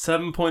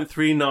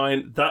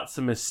 7.39. That's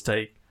a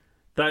mistake.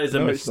 That is a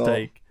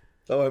mistake.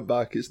 I went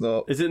back. It's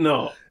not. Is it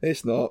not?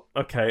 It's not.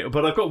 Okay,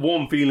 but I've got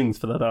warm feelings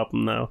for that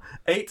album now.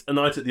 8, A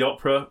Night at the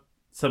Opera,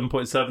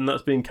 7.7.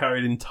 That's being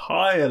carried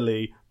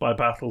entirely by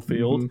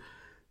Battlefield.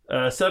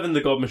 7,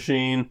 The God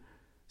Machine.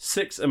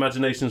 6,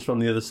 Imaginations from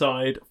the Other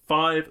Side.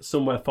 5,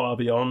 Somewhere Far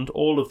Beyond.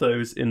 All of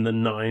those in the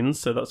 9s,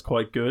 so that's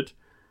quite good.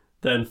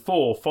 Then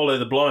 4, Follow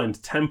the Blind.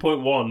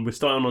 10.1. We're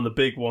starting on the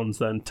big ones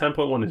then.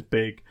 10.1 is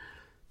big.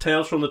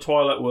 Tales from the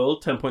Twilight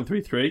World,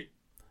 10.33.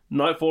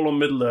 Nightfall on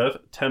Middle-earth,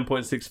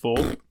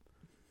 10.64.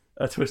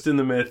 A Twist in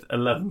the Myth,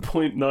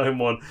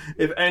 11.91.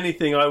 If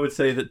anything, I would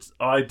say that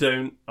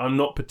I'm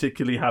not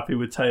particularly happy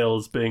with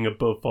Tales being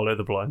above Follow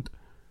the Blind.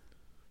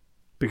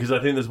 Because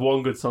I think there's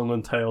one good song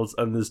on Tales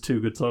and there's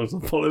 2 good songs on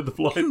Follow the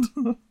Blind.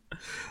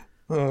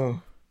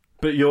 Oh.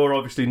 But your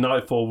obviously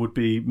Nightfall would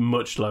be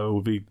much lower,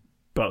 would be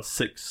about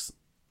 6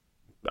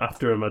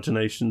 after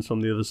Imaginations from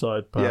the other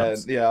side,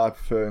 perhaps. Yeah, I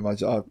prefer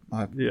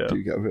I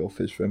do get a real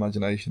fizz for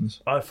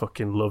Imaginations. I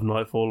fucking love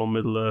Nightfall on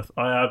Middle-earth.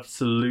 I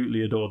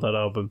absolutely adore that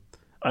album.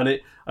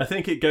 And I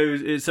think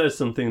it says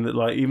something that,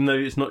 like, even though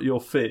it's not your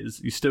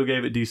fizz, you still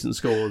gave it decent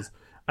scores.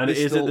 And it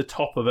is at the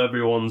top of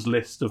everyone's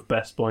list of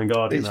best Blind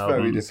Guardian albums.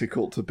 It's very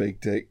difficult to big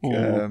dick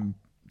Time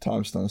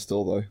Stands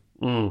Still, though.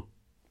 Mm.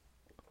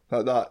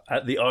 Like that.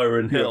 At the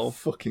Iron Hill. You're a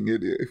fucking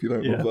idiot if you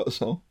don't love that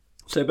song.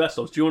 So, best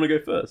of. Do you want to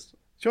go first? Do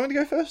you want me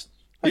to go first?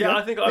 Okay. Yeah,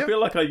 I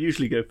feel like I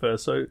usually go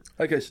first. So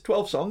okay, so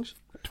 12 songs.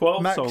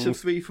 12 Max songs. of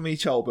 3 from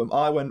each album.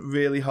 I went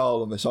really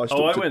hard on this. I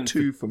stuck to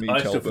 2 from each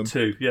album. I stuck for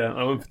 2. Yeah,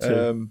 I went for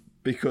 2.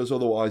 Because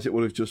otherwise it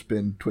would have just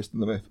been Twist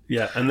in the Myth.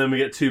 Yeah, and then we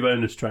get 2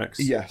 bonus tracks.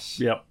 Yes.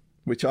 Yep.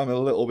 Which I'm a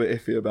little bit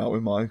iffy about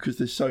with mine because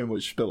there's so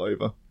much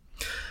spillover.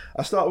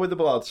 I started with the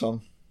Ballad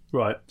song.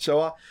 Right.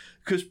 So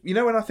because you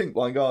know when I think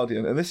Blind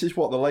Guardian, and this is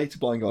what the later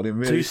Blind Guardian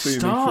really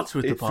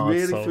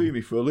threw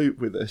me for a loop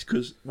with this,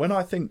 because when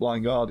I think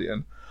Blind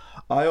Guardian,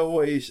 I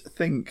always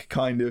think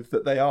kind of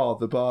that they are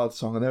the Bard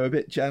song and they're a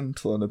bit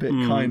gentle and a bit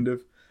kind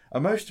of,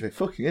 and most of it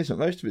fucking isn't.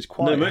 Most of it's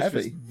quite heavy. Of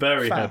it's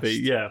very fast. heavy,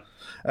 yeah.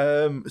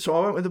 So I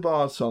went with the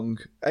Bard song,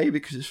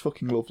 because it's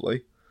fucking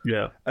lovely.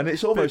 Yeah. And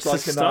it's almost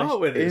like a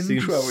nice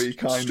intro-y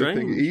kind of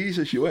thing. It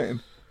eases you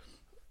in.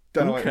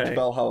 Then I went to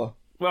Valhalla.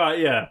 Right,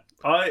 yeah.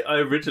 I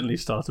originally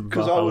started with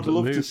because I would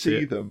love to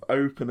see them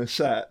open a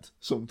set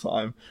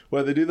sometime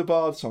where they do the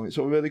Bard song. It's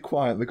all really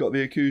quiet. They've got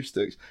the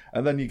acoustics,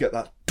 and then you get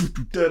that.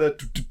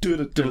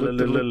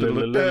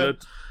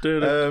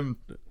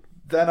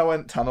 Then I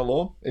went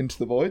Tanalorn, Into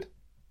the Void.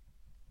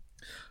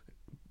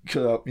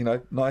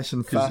 Nice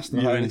and fast.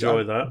 And you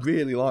enjoy that. I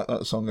really like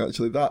that song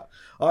actually.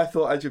 I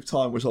thought Edge of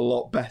Time was a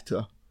lot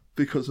better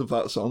because of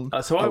that song.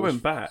 So I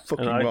went back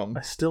and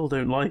I still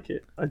don't like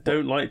it. I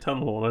don't like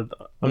Tanalorn.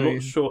 I'm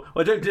not sure.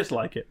 I don't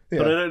dislike it,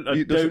 but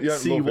I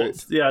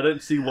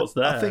don't see what's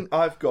there. I think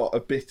I've got a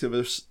bit of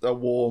a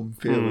warm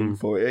feeling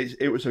for it.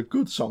 It was a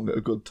good song at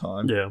a good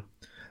time. Yeah.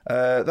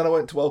 Then I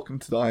went to Welcome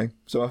to Dying.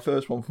 So my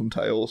first one from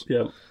Tales.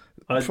 Yeah.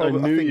 I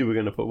knew you were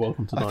going to put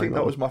Welcome to Dying. I think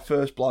that was my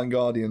first Blind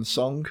Guardian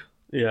song.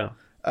 Yeah.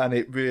 And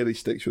it really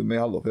sticks with me.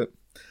 I love it.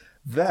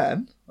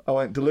 Then I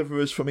went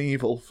Deliver Us from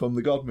Evil from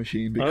the God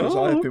Machine because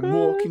I've been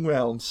walking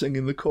around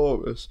singing the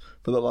chorus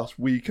for the last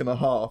week and a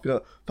half.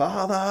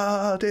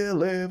 Father,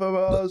 deliver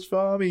us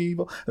from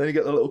evil. And then you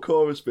get the little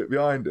chorus bit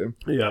behind him.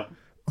 Yeah.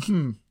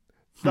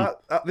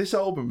 This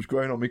album's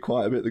grown on me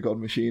quite a bit, the God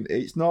Machine.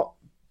 It's not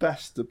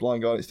best of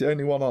Blind Guardian. It's the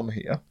only one on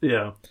here.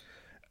 Yeah.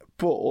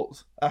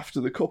 But after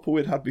the couple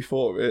we'd had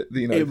before it,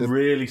 it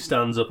really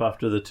stands up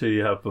after the 2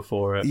 you had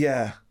before it.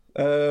 Yeah.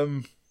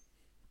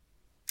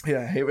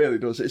 Yeah, it really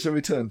does. It's a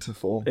return to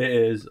form. It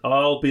is.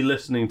 I'll be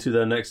listening to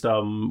their next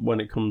album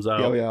when it comes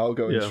out. Yeah, I'll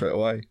go in straight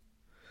away.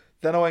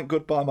 Then I went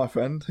Goodbye My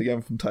Friend,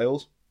 again from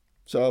Tales.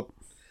 So,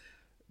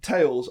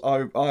 Tales,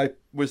 I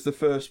was the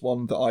first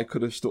one that I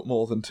could have stuck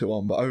more than 2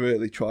 on, but I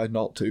really tried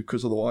not to,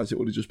 because otherwise it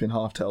would have just been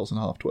half Tales and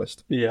half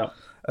Twist. Yeah.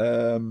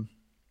 Tales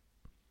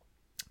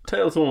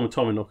the one with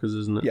Tommy Knockers,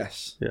 isn't it?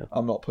 Yes. Yeah.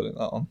 I'm not putting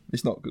that on.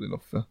 It's not good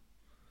enough for...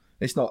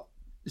 It's not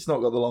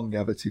got the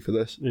longevity for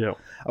this. Yeah.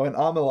 I went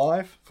I'm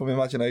Alive from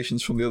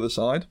Imaginations from the Other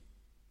Side.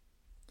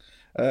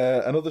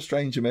 Another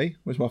Stranger Me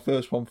was my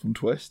first one from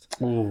Twist.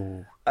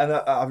 Ooh. And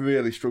I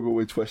really struggled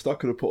with Twist. I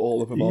could have put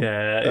all of them on.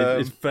 Yeah,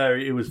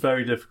 it was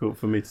very difficult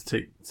for me to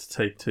take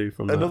 2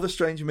 from that. Another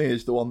Stranger Me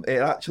is the one.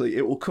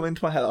 It will come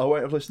into my head. I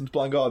won't have listened to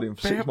Blind Guardian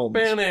for 6 months.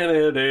 Yeah.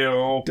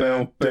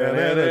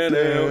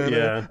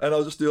 And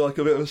I'll just do like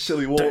a bit of a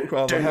silly walk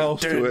around the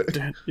house to it.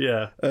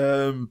 Yeah.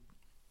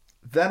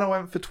 Then I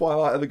went for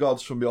Twilight of the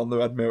Gods from Beyond the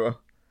Red Mirror.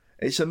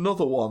 It's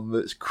another one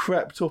that's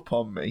crept up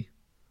on me.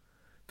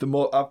 The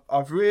more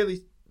I've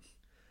really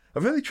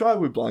tried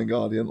with Blind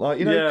Guardian,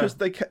 because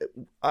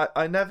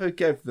I never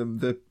gave them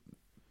the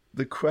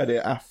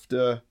credit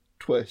after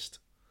Twist,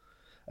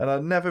 and I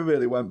never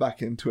really went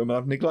back into them, and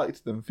I've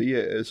neglected them for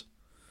years.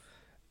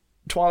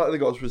 Twilight of the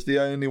Gods was the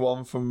only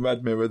one from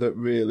Red Mirror that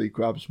really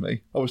grabs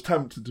me. I was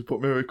tempted to put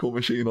Miracle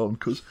Machine on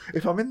because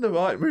if I'm in the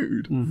right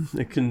mood,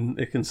 it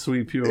can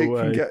sweep you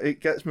away.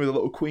 It gets me with a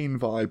little Queen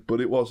vibe,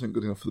 but it wasn't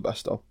good enough for the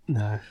best of.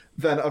 No.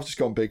 Then I've just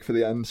gone big for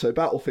the end. So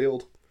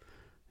Battlefield.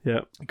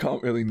 Yeah. I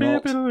can't really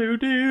not.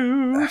 And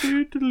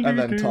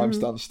then Time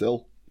Stands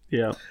Still.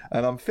 Yeah.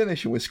 And I'm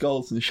finishing with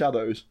Skulls and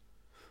Shadows.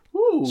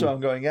 Ooh. So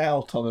I'm going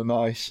out on a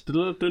nice.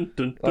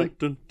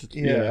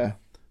 Yeah.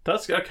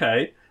 That's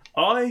okay.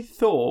 I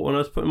thought when I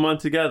was putting mine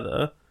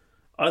together,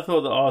 I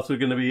thought that ours were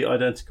going to be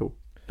identical,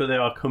 but they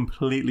are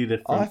completely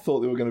different. I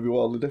thought they were going to be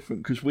wildly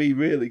different because we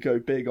really go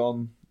big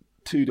on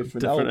two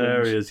different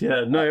areas.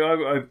 Yeah,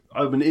 no,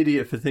 I'm an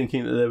idiot for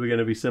thinking that they were going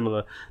to be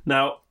similar.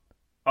 Now,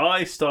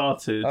 I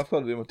started. I've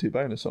got to do my 2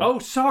 bonus songs. Oh,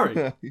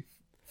 sorry.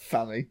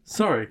 Fanny.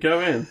 Sorry, go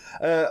in.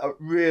 I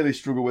really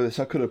struggle with this.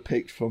 I could have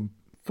picked from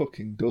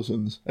fucking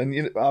dozens. And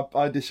you know,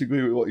 I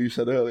disagree with what you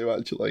said earlier,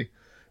 actually.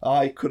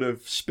 I could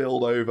have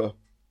spilled over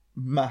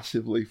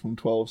massively from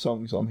 12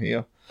 songs on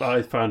here.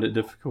 I found it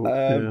difficult.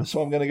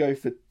 So I'm going to go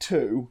for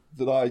 2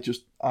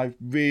 that I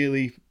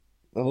really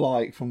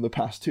like from the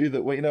past 2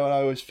 that, you know,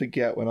 I always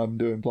forget when I'm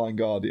doing Blind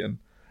Guardian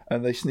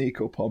and they sneak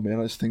up on me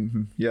and I just think,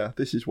 yeah,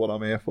 this is what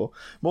I'm here for.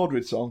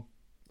 Mordred song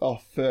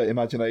off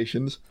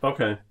Imaginations.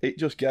 Okay. It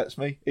just gets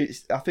me.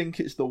 I think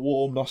it's the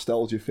warm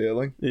nostalgia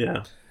feeling.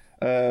 Yeah.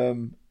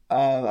 And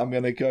I'm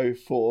going to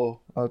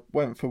go I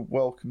went for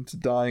Welcome to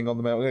Dying on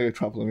the Mail. I'm going to go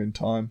Traveller in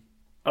Time.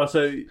 Oh,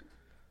 so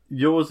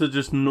yours are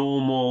just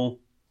normal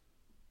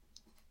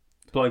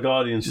Blind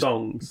Guardian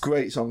songs?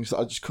 Great songs that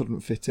I just couldn't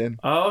fit in.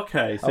 Oh,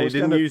 okay. So you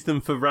didn't use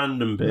them for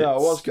random bits? No, I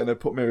was going to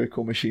put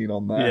Miracle Machine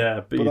on there.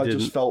 Yeah, but I didn't.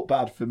 Just felt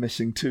bad for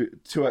missing two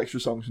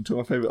extra songs from 2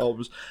 of my favourite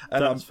albums.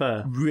 And That's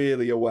fair.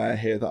 Really aware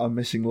here that I'm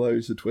missing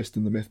loads of Twist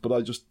in the Myth, but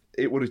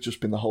it would have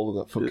just been the whole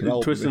of that fucking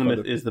album. Twist in the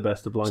Myth is the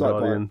best of Blind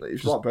Guardian.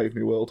 It's like Brave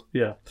New World.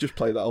 Yeah. Just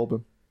play that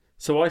album.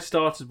 So I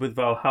started with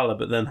Valhalla,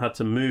 but then had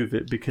to move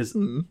it because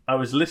I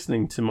was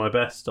listening to my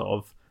best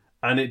of,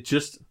 and it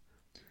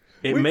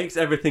makes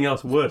everything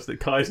else worse that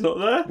Kai's not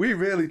there. We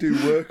really do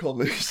work on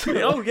this.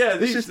 Oh yeah,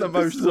 this is the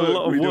most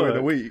work we do in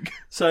a week.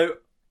 So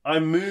I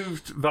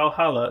moved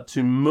Valhalla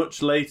to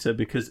much later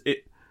because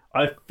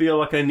I feel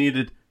like I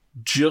needed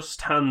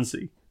just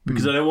Hansi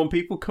because I don't want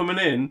people coming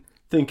in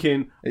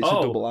thinking it's a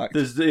double act.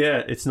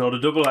 It's not a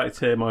double act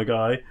here, my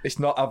guy. It's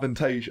not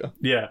Avantasia.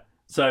 Yeah.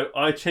 So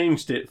I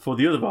changed it for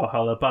the other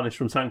Valhalla, Banished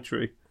from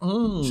Sanctuary.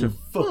 It's a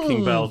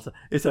fucking belter.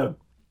 It's a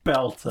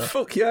belter.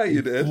 Fuck yeah,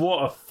 you did.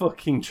 What a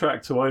fucking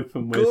track to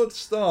open with. Good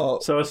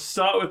start. So I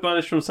start with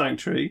Banished from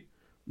Sanctuary,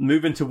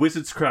 move into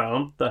Wizard's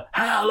Crown, the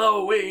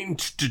Halloween,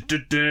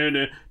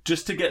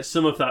 just to get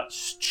some of that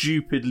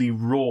stupidly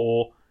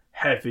raw,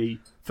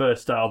 heavy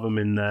first album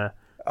in there.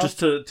 Just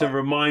to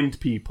remind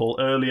people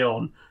early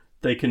on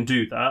they can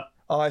do that.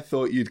 I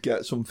thought you'd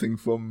get something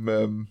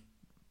from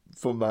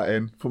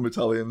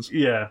Battalions.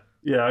 Yeah.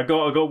 I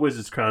got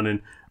Wizard's Crown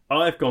in.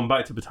 I've gone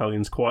back to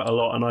Battalions quite a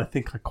lot, and I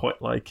think I quite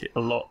like it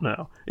a lot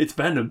now. It's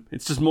Venom.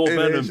 It's just more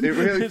Venom. It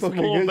really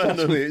fucking is, Venom.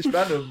 Actually. It's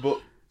Venom,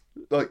 but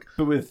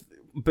with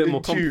a bit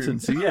more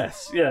competency.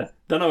 Yes, yeah.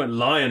 Then I went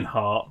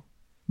Lionheart.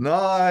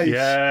 Nice.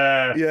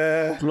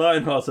 Yeah.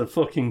 Lionheart's a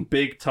fucking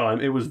big time.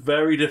 It was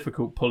very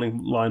difficult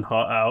pulling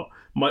Lionheart out.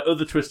 My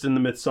other Twist in the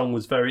Myth song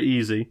was very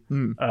easy,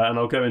 and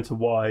I'll go into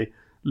why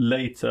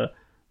later.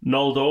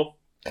 Noldor.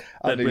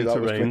 Dead Winter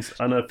Rains,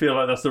 and I feel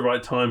like that's the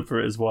right time for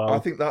it as well. I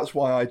think that's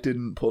why I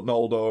didn't put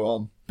Noldor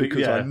on,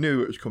 because I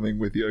knew it was coming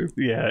with you.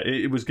 Yeah,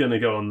 it was going to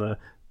go on there.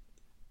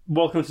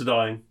 Welcome to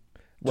Dying.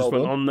 Just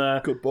went on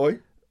there. Good boy.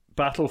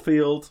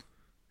 Battlefield.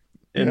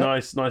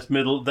 Nice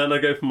middle. Then I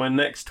go for my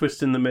next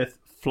Twist in the Myth,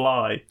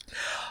 Fly.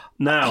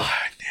 Now,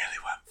 I nearly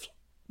went Fly.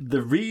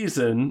 The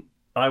reason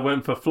I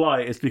went for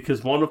Fly is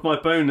because one of my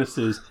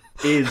bonuses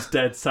is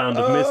Dead Sound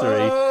of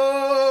Misery.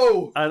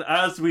 Oh! And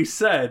as we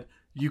said,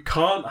 you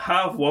can't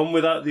have one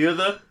without the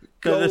other.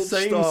 They're the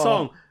same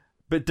song.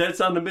 But Dead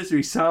Sound of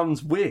Misery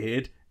sounds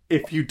weird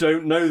if you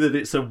don't know that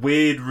it's a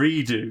weird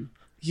redo.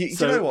 You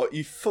know what?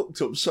 You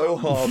fucked up so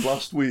hard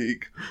last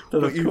week,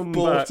 but you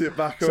brought it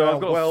back around. So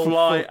I've got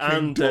Fly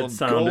and Dead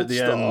Sound at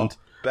the end.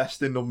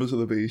 Best in Numbers of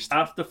the Beast.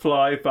 After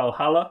Fly,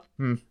 Valhalla.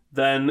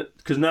 Then,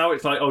 because now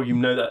it's like, you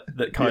know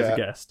that Kai's a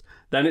guest.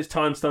 Then it's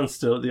Time Stands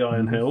Still at the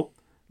Iron Hill.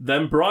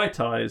 Then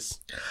Bright Eyes.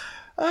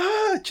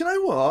 Do you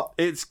know what?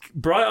 It's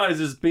Bright Eyes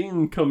has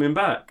been coming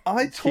back.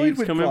 I toyed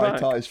with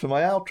Bright Eyes for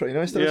my outro,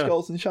 instead of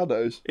Skulls and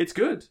Shadows. It's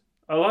good.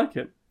 I like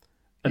it.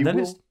 And then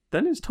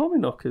it's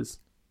Tommyknockers.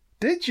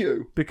 Did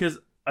you? Because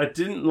I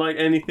didn't like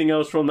anything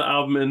else from the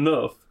album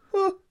enough,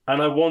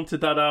 and I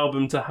wanted that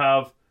album to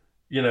have,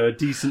 a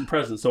decent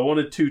presence. So I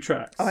wanted 2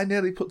 tracks. I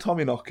nearly put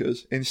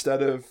Tommyknockers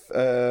instead of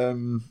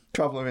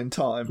Traveller in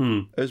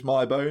Time as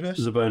my bonus.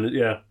 As a bonus,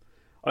 yeah.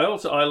 I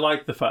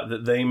like the fact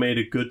that they made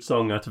a good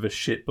song out of a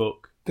shit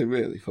book. They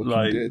really fucking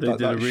did. They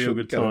did a real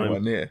good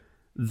time.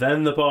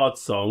 Then the Bard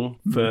song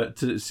for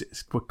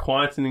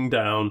quietening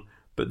down,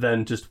 but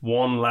then just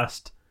one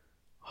last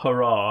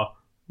hurrah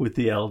with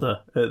the Elder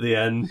at the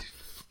end.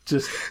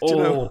 Just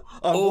I'm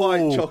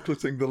white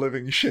chocolating the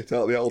living shit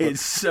out of the Elder.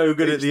 It's so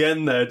good at the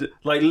end there.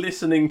 Like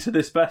listening to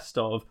this best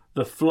of,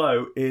 the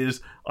flow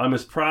is I'm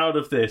as proud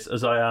of this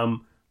as I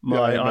am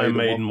my Iron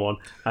Maiden one.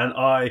 And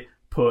I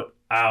put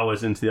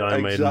hours into the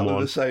Iron Maiden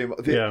one. Exactly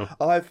the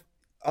same.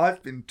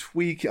 I've been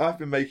tweaking. I've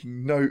been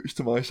making notes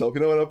to myself.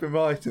 When I've been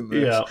writing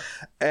this,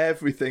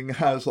 everything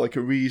has like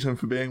a reason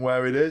for being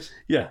where it is.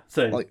 Yeah,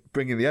 same. Like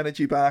bringing the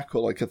energy back,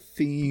 or like a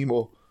theme,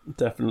 or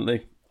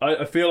definitely.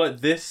 I feel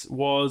like this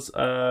was.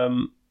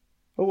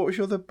 What was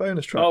your other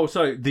bonus track? Oh,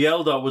 sorry, the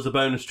Eldar was a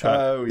bonus track.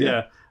 Oh,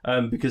 yeah.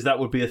 Because that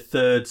would be a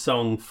third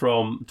song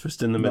from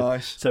Twist in the Myth.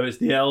 Nice. So it's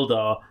the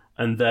Eldar,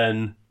 and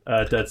then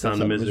Dead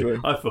Sound of Misery.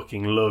 I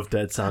fucking love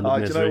Dead Sound of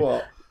Misery. Do you know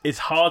what? It's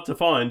hard to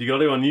find. You got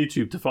to go on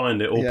YouTube to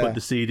find it, or put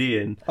the CD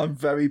in. I'm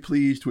very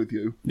pleased with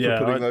you for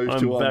putting those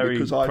two on,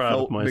 because I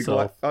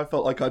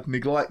felt like I'd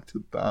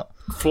neglected that.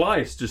 Fly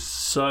is just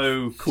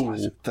so cool.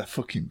 They're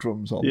fucking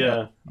drums on.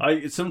 Yeah,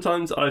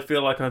 sometimes I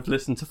feel like I've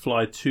listened to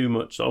Fly too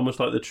much, almost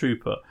like the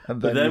Trooper.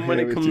 But then when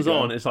it comes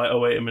on, it's like, oh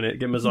wait a minute,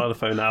 get my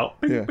xylophone out.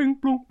 Bing, bing,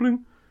 blong,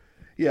 bling.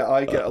 Yeah,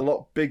 I get a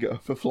lot bigger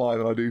for Fly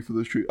than I do for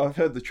the Trooper. I've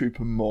heard the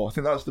Trooper more. I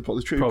think that's the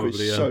problem. The Trooper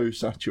is so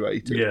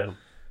saturated. Yeah.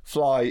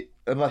 Fly,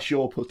 unless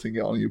you're putting it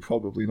on, you're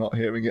probably not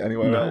hearing it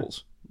anywhere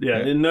else. Yeah,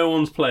 and no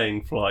one's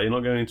playing Fly. You're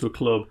not going into a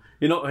club.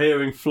 You're not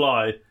hearing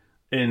Fly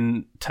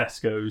in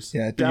Tesco's.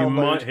 Yeah, you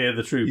might hear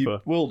the Trooper.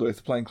 You will do if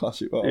they're playing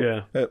Classic Rock.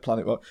 Yeah.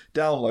 Planet Rock.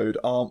 Download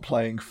aren't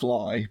playing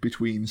Fly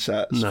between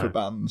sets for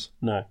bands.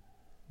 No.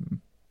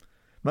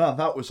 Man,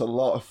 that was a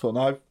lot of fun.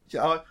 I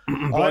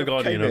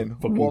came in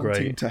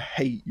wanting to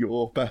hate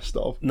your best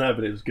of. No,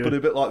 but it was good. But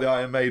a bit like the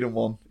Iron Maiden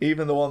one.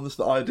 Even the ones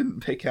that I didn't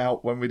pick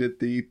out when we did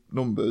the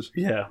numbers.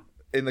 Yeah.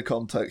 In the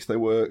context, they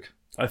work.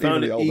 I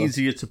found it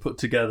easier to put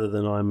together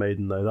than Iron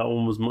Maiden, though. That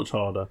one was much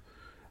harder.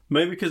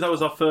 Maybe because that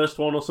was our first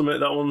one or something.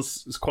 That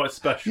one's quite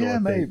special, I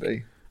think.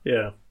 Maybe.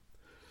 Yeah.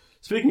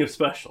 Speaking of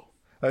special.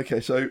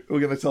 Okay, so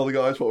we're going to tell the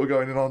guys what we're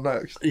going in on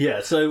next.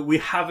 Yeah, so we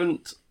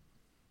haven't...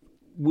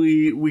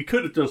 We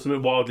could have done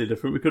something wildly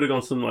different. We could have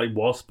gone something like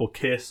Wasp or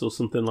Kiss or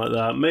something like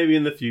that. Maybe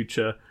in the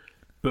future.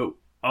 But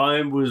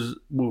we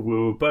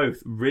were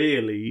both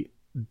really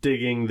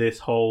digging this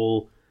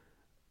whole...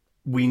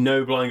 We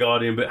know Blind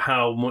Guardian, but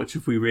how much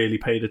have we really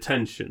paid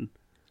attention?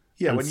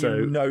 Yeah, and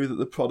you know that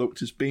the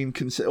product has been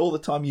considered... All the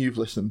time you've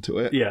listened to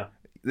it. Yeah.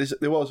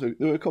 There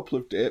were a couple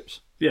of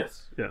dips.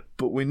 Yes, yeah.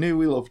 But we knew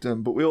we loved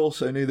them, but we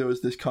also knew there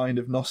was this kind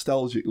of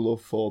nostalgic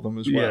love for them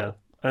as well.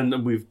 Yeah,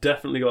 and we've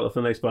definitely got that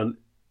for the next band.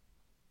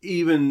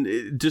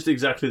 Even just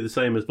exactly the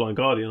same as Blind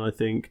Guardian, I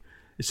think.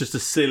 It's just a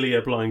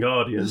sillier Blind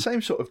Guardian. The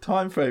same sort of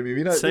time frame.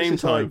 You know, same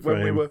time frame.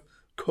 When we were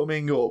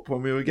coming up,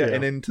 when we were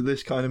getting into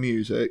this kind of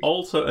music.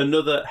 Also,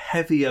 another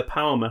heavier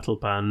power metal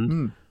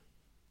band,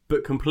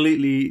 but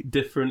completely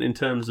different in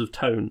terms of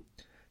tone.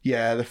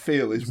 Yeah, the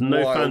feel is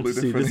no wildly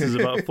fantasy. different. This is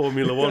about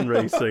Formula One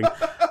racing.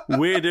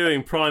 We're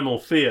doing Primal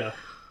Fear.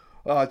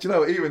 Do you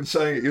know, even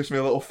saying it gives me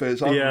a little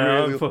fizz.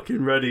 I'm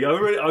fucking ready. I'm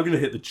going to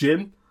hit the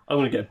gym. I'm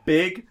going to get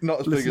big.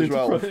 Not as big as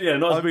Ralph. Yeah,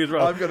 not as big as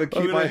Ralph. I'm going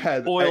to keep my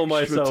head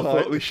extra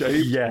tightly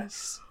shaved.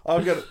 Yes.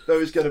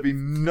 There is going to be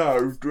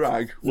no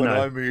drag when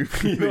I move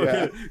through the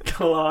air.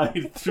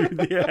 Glide through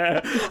the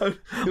air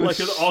like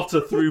an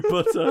otter through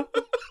butter.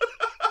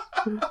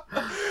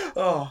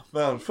 Oh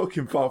man,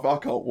 fucking fun! I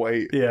can't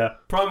wait. Yeah,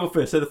 Primal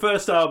Fear. So the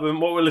first album,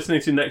 what we're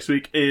listening to next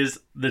week, is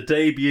the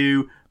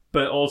debut,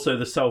 but also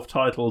the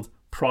self-titled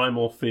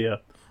Primal Fear.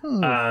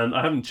 And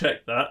I haven't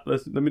checked that.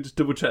 Let me just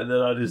double check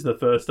that is the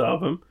first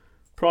album.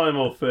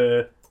 Primal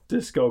Fear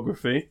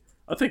discography.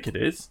 I think it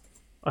is.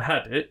 I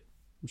had it.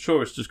 I'm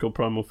sure it's just called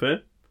Primal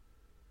Fear.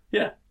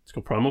 Yeah, it's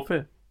called Primal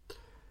Fear.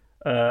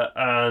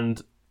 And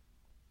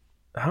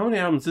how many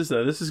albums is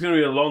there? This is going to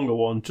be a longer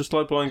one, just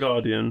like Blind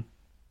Guardian.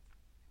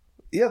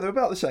 Yeah, they're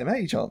about the same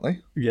age, aren't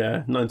they?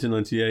 Yeah,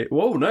 1998.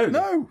 Whoa, no.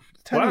 No,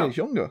 10 years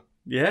younger.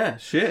 Yeah,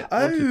 shit.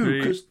 Oh,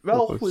 because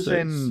Ralph was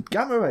in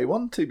Gamma Ray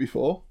 1, 2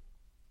 before.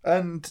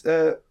 And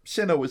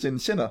Sinner was in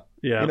Sinner.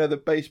 Yeah. You know,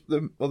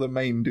 the other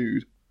main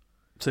dude.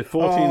 So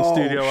 14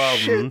 studio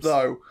albums. Shit,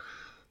 though.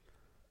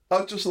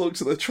 I've just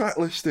looked at the track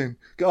listing.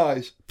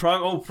 Guys.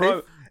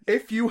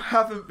 If you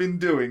haven't been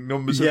doing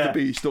Numbers of the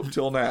Beast up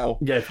till now...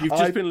 Yeah, if you've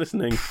just been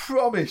listening...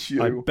 promise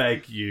you... I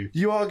beg you.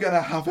 You are going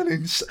to have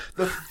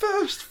the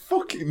first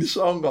fucking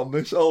song on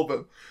this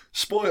album.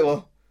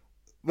 Spoiler,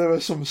 there are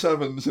some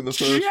sevens in the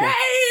first one.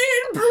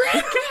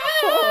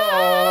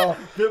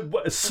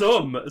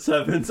 Some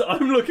sevens.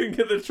 I'm looking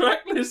at the track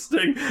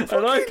listing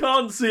and I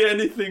can't see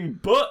anything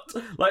but,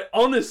 like,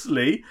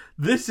 honestly,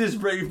 this is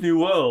Brave New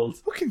World.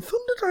 Fucking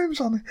Thunderdome's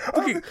on it.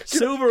 Fucking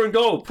Silver and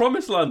Gold,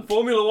 Promised Land,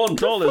 Formula One,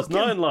 Dollars,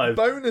 Nine Lives.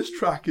 Bonus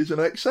track is an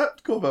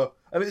Accept cover,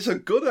 and it's a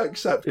good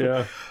Accept cover.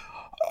 Yeah.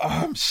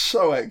 I'm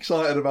so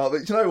excited about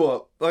it. You know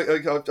what? Like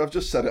I've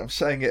just said it. I'm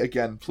saying it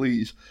again,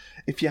 please.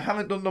 If you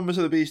haven't done Numbers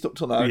of the Beast up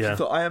till now, if you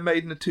thought Iron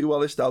Maiden are too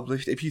well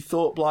established, if you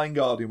thought Blind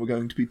Guardian were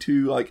going to be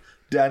too like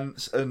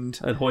dense and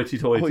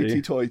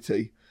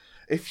hoity-toity,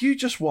 if you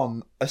just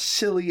want a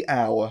silly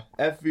hour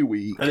every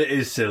week, and it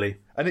is silly,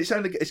 and it's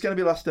going to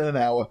be lasting an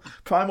hour,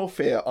 Primal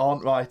Fear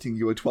aren't writing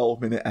you a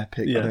 12-minute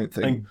epic. I don't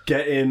think. And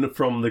get in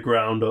from the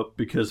ground up,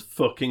 because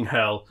fucking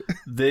hell,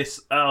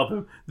 this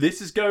album,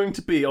 this is going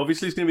to be,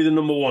 obviously it's going to be the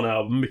number one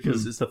album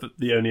because it's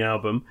the only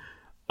album.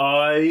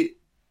 I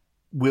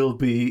will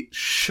be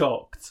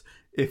shocked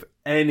if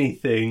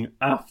anything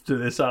after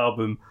this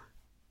album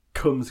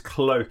comes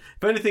close.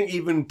 If anything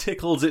even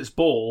tickles its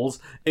balls,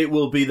 it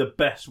will be the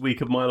best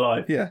week of my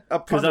life. Yeah,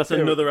 because that's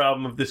another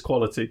album of this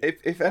quality.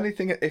 If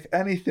anything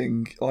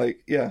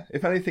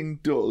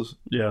does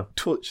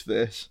touch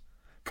this,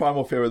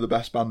 Primal Fear are the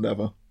best band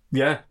ever.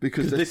 Yeah,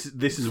 because this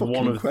is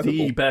one of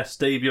the best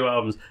debut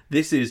albums.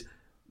 This is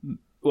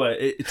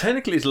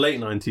technically it's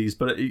late 90s,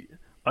 but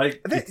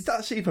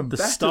That's even the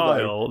better.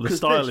 Style. The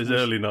style is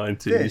early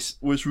 90s. This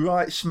was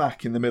right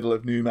smack in the middle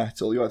of nu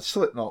metal. You had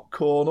Slipknot,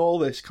 Korn, all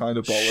this kind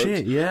of bollocks.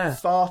 Shit, yeah.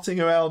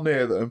 Farting around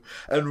near them,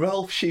 and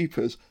Ralph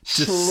Sheepers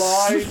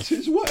slides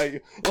his way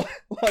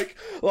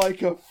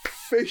like a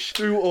fish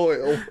through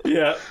oil.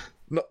 Yeah.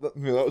 That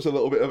was a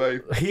little bit of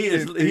a. He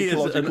is an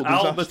disaster.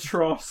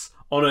 albatross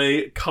on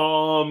a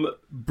calm,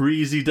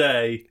 breezy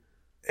day.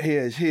 He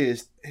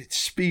is. It's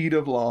speed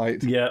of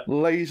light. Yeah.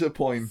 Laser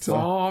pointer.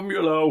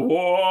 Formula One.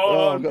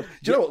 Oh, God.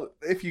 Do you know what?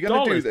 If you're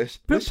going to do this,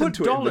 listen put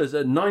to dollars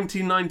at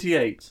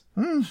 1998.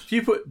 If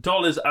you put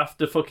dollars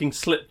after fucking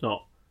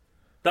Slipknot,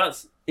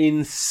 that's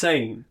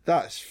insane.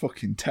 That's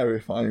fucking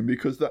terrifying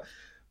because that.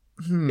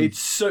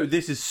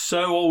 This is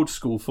so old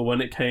school for when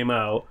it came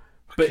out,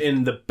 but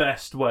in the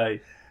best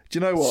way. Do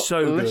you know what?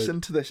 So listen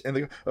good. to this.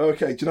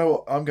 Okay, do you know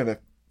what?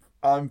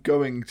 I'm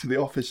going to the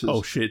officers.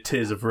 Oh shit,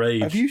 Tears of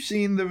Rage. Have you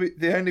seen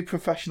the only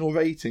professional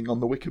rating on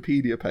the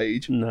Wikipedia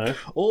page? No.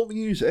 All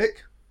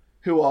Music,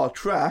 who are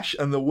trash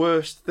and the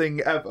worst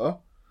thing ever,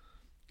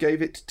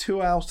 gave it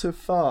 2 out of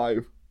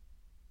 5.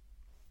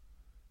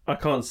 I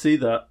can't see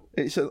that.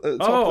 It's at the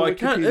top of the I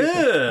can't.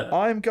 Wikipedia.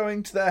 I'm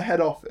going to their head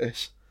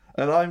office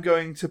and I'm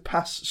going to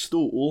pass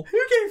stool. Who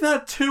gave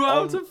that 2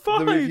 out of 5?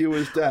 The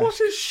reviewer's desk. What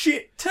a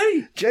shit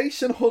take.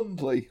 Jason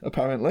Hundley,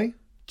 apparently.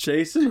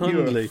 Jason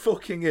Hundley. You're a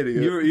fucking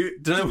idiot.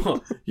 Do you know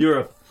what? You're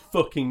a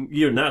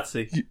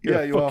Nazi.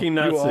 You're a fucking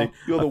Nazi.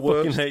 You're the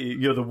worst. I fucking hate you.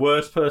 You're the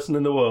worst person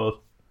in the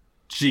world.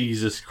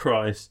 Jesus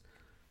Christ.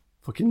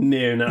 Fucking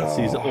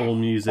neo-Nazis at All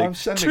Music. I'm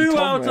sending 2 Tom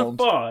out round.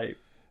 of 5.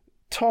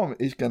 Tom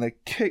is going to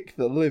kick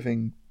the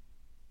living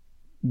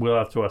We'll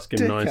have to ask him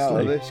dick nicely. out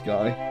of this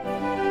guy.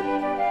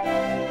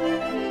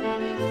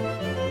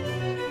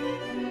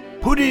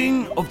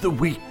 Pudding of the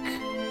Week.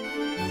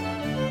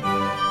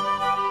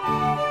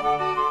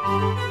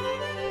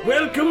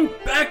 Welcome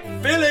back,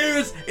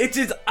 fellas! It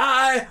is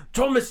I,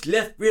 Thomas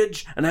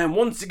Lethbridge, and I'm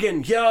once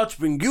again here to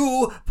bring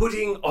you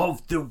Pudding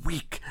of the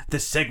Week, the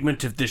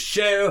segment of the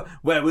show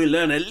where we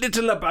learn a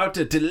little about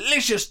a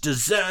delicious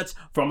dessert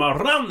from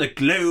around the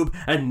globe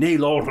and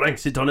Neil all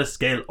ranks it on a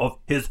scale of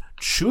his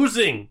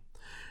choosing.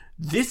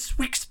 This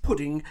week's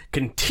pudding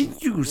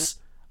continues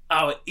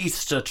our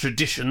Easter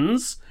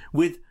traditions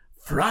with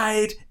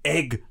fried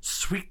egg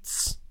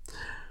sweets.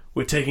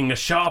 We're taking a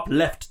sharp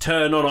left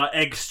turn on our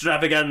egg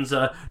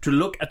extravaganza to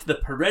look at the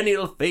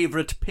perennial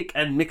favourite pick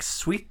and mix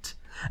sweet,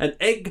 an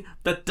egg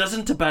that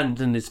doesn't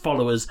abandon its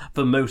followers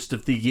for most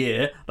of the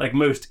year, like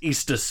most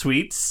Easter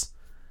sweets.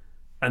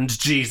 And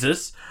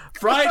Jesus,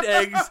 fried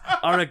eggs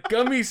are a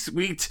gummy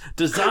sweet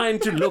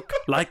designed to look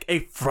like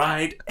a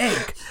fried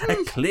egg, a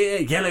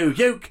clear yellow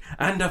yolk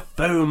and a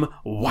foam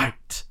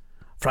white.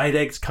 Fried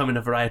eggs come in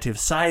a variety of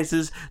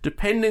sizes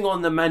depending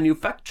on the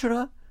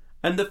manufacturer,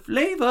 and the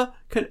flavour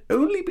can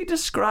only be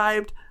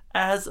described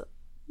as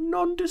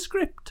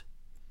nondescript.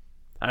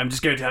 I'm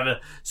just going to have a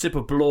sip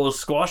of Blaw's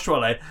squash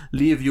while I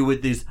leave you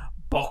with this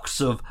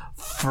box of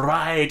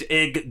fried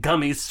egg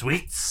gummy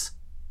sweets.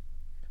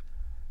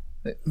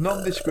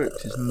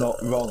 Nondescript is not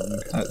wrong,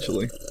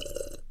 actually.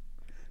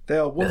 They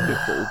are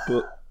wonderful,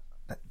 but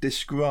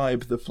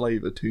describe the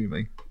flavour to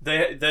me.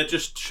 They're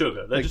just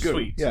sugar. They're just good,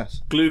 sweet.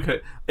 yes.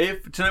 Glucose. Do you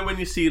know when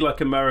you see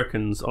like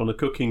Americans on a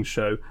cooking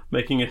show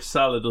making a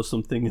salad or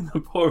something and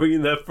they're pouring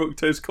in their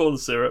fructose corn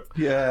syrup?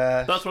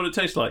 Yeah. That's what it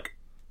tastes like.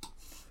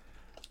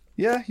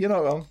 Yeah, you're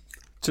not wrong.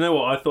 Do you know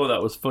what? I thought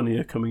that was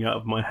funnier coming out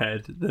of my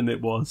head than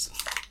it was.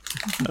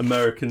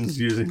 Americans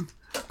using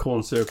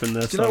corn syrup in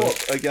their Do you salad. know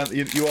what? Again,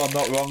 you are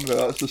not wrong, though.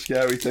 That's the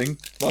scary thing.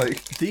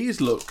 Like, These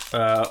look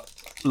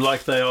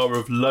like they are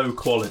of low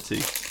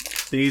quality.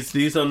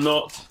 These are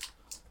not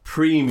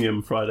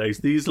premium fried eggs.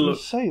 These look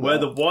say where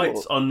that, the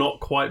whites but- are not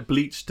quite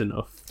bleached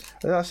enough.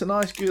 that's a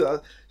nice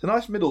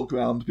middle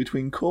ground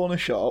between corner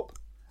shop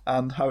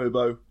and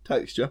Haribo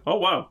texture. Oh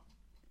wow.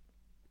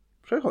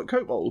 So like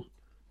Coke bottles.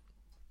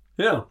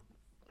 Yeah.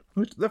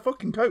 They're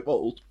fucking Coke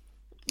bottles.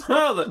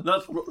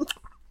 That's what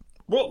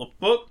the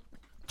fuck,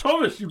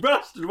 Thomas, you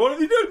bastard! What are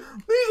you doing?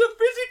 These are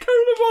fizzy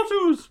cola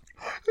bottles.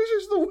 This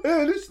is the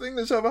weirdest thing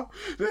that's ever.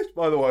 This,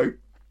 by the way,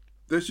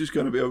 this is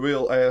going to be a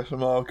real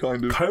ASMR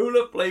kind of.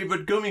 Cola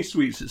flavoured gummy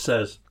sweets. It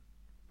says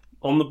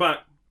on the back.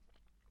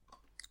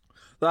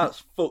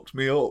 That's fucked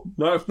me up.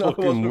 That's I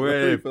fucking wasn't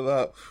ready weird. for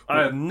that.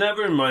 I have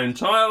never in my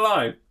entire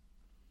life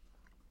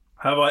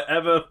have I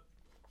ever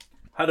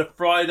had a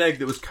fried egg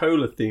that was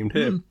cola themed.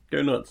 Here,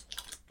 go nuts.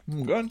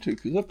 I'm going to,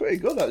 because they're pretty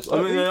good, actually.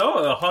 I mean, they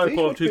are a high these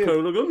quality would be-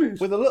 cola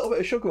gummies. With a little bit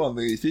of sugar on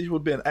these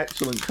would be an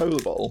excellent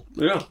cola bottle.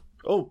 Yeah.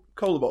 Oh,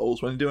 cola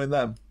bottles, when you're doing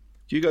them.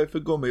 Do you go for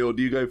gummy or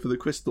do you go for the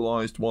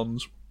crystallised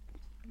ones?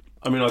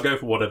 I mean, I'll go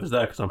for whatever's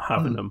there because I'm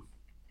having them.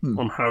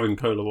 I'm having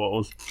cola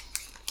bottles.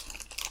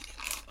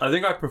 I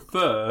think I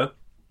prefer.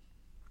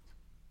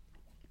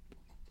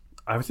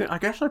 I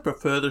guess I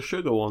prefer the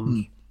sugar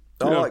ones.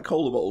 I Yeah. like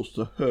cola bottles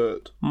to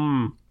hurt.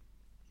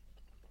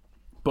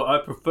 But I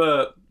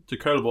prefer to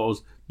cola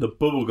bottles the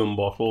bubblegum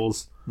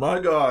bottles. My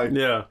guy.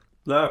 Yeah,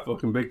 they're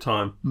fucking big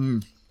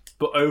time.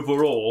 But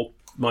overall,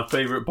 my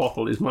favourite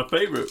bottle is my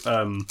favourite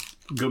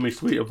gummy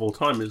sweet of all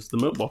time is the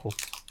milk bottle.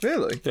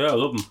 Really? Yeah, I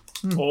love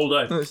them all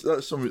day.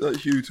 That's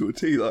you to a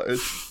T. That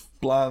is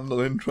bland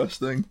and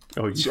interesting.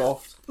 Oh, yeah.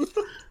 Soft.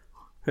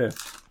 Here,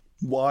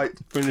 White.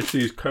 finish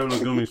these cola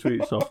gummy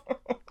sweets off.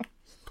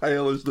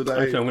 Pale as the day.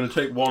 Okay, I'm going to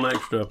take one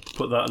extra,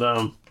 put that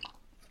down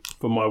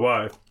for my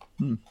wife,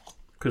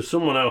 because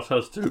someone else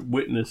has to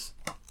witness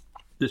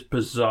this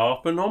bizarre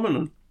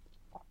phenomenon.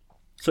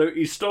 So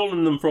he's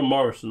stolen them from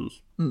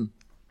Morrison's.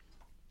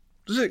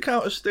 Does it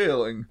count as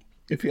stealing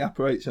if he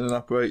apparates in and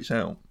apparates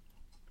out?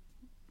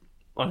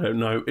 I don't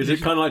know. Is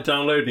it kind of like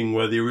downloading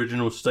where the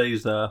original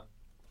stays there?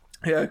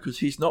 Yeah, because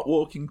he's not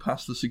walking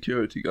past the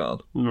security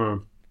guard.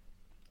 No.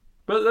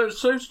 But that's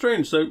so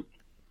strange. So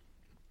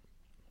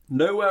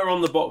nowhere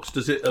on the box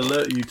does it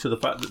alert you to the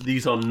fact that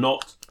these are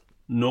not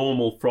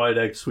normal fried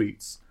egg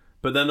sweets.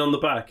 But then on the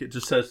back it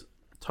just says,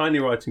 tiny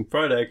writing,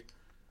 fried egg,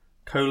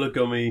 cola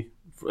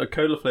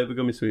flavour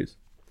gummy sweets.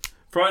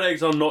 Fried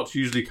eggs are not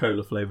usually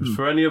cola flavours.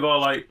 For any of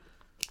our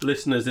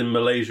listeners in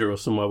Malaysia or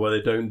somewhere where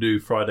they don't do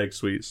fried egg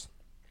sweets.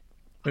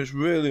 It's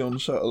really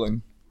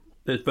unsettling.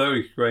 It's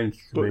very strange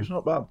to But me. it's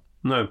not bad.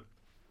 No.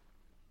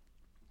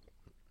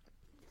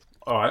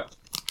 Alright.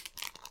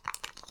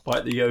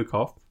 Bite the yolk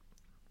off.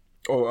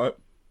 Alright.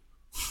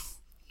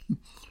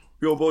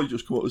 Your boy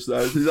just come up the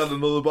stairs. He's had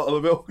another bottle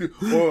of milk.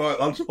 Alright,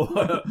 lads.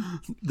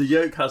 The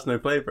yolk has no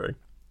flavouring.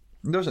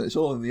 It doesn't. It's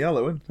all in the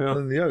yellow, isn't it? Yeah.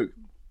 In the yolk.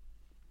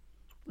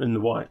 In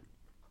the white.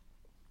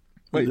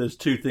 Wait. There's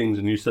two things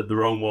and you said the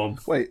wrong one.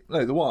 Wait,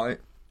 no, the white.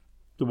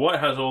 The white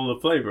has all the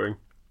flavouring.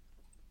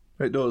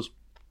 It does.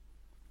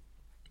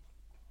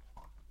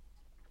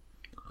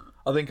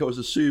 I think I was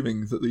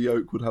assuming that the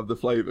yolk would have the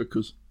flavour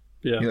because,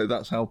 Yeah.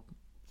 that's how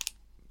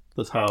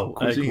That's how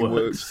cuisine egg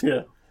works.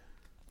 Yeah.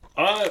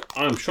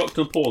 I'm shocked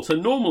and appalled. So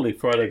normally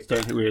fried eggs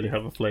don't really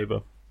have a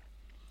flavour.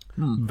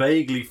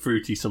 Vaguely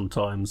fruity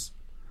sometimes,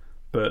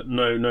 but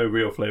no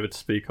real flavour to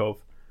speak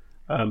of.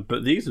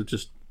 But these have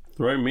just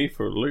thrown me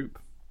for a loop.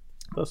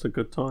 That's a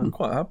good time. I'm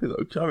quite happy though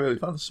because I really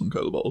fancy some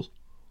cola bottles.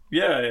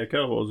 Yeah,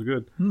 cola bottles are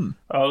good.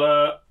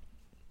 I'll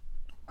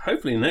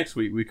hopefully next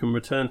week we can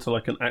return to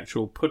an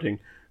actual pudding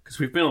because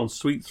we've been on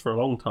sweets for a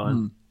long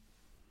time.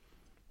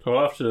 So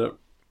I'll have to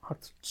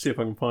see if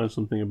I can find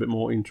something a bit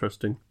more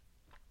interesting.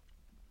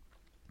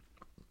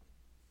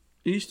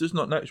 Easter's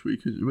not next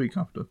week, it's the week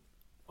after.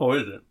 Oh,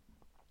 is it?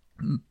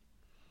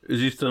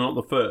 Is Easter not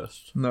the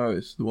first? No,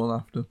 it's the one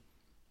after.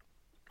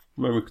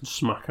 Maybe we can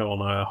smack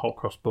on a hot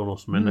cross bun or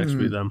something next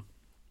week then.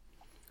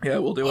 Yeah,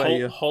 we'll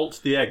do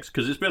Halt the eggs,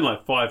 because it's been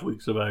 5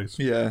 weeks of eggs.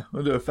 Yeah,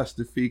 we'll do a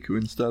festive fika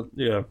instead.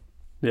 Yeah,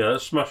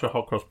 let's smash a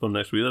hot cross bun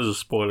next week. There's a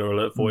spoiler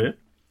alert for you.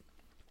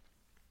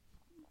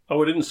 Oh,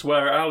 we didn't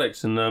swear at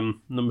Alex in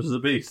Numbers of the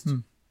Beast.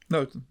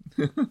 No,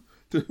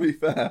 to be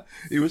fair,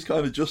 he was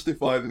kind of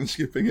justified in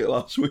skipping it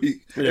last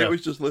week. Yeah. It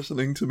was just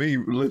listening to me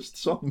list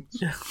songs.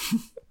 Yeah.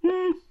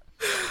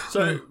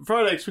 So,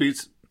 fried egg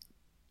sweets,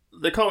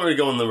 they can't really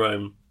go on their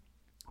own.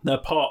 They're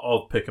part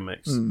of Pick a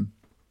Mix. And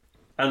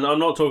I'm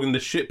not talking the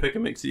shit Pick a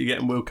Mix that you get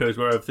in Wilco's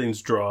where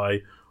everything's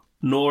dry.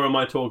 Nor am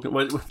I talking...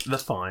 Well, they're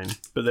fine,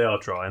 but they are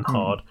dry and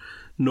hard.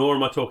 Nor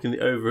am I talking the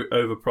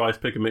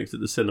overpriced Pick a Mix at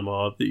the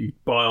cinema that you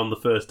buy on the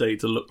first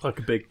date to look like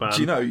a big man. Do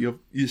you know,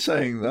 you're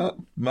saying that?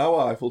 My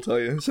wife will tell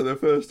you. So the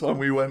first time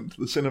we went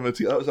to the cinema,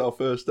 that was our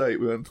first date,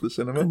 we went to the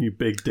cinema. And you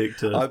big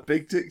dicked her. I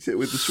big dicked it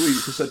with the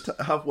sweets. I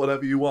said, have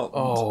whatever you want.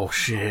 Oh,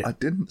 shit. I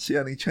didn't see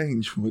any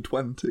change from a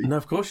 20. No,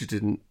 of course you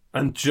didn't.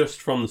 And just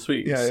from the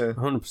sweets. Yeah.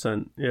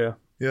 100%, yeah.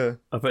 Yeah.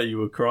 I bet you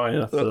were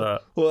crying after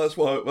that. Well, that's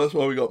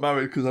why we got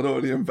married, because I'd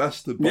already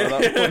invested by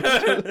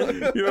that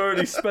point. You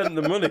already spent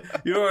the money.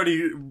 You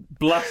already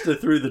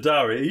blasted through the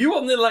dowry. Are you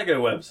on the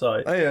Lego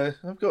website? Oh, yeah.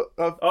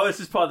 Oh,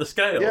 this is part of the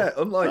scale? Yeah,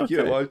 unlike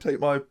you, I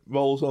take my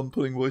roles on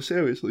Pudding Boy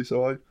seriously,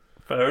 so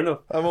Fair enough.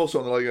 I'm also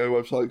on the Lego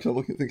website because I'm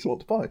looking at things I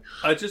want to buy.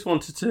 I just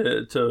wanted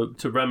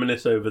to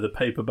reminisce over the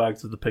paper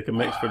bags of the Pick and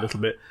Mix for a little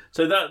bit.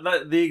 So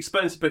that the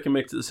expensive Pick and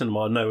Mix at the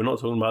cinema, no, we're not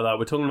talking about that.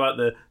 We're talking about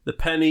the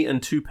penny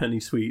and 2 penny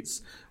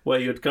sweets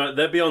where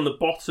they'd be on the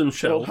bottom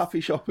shelf. Happy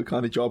shopper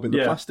kind of job in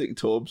the plastic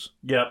tubs.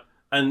 Yeah,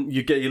 and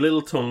you get your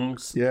little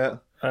tongues. Yeah.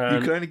 You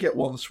can only get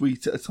one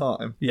sweet at a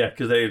time. Yeah,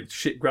 because they're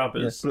shit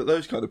grabbers. But at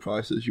those kind of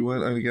prices, you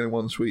weren't only getting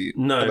one sweet.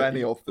 No. Of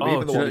any of them.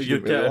 Even the ones you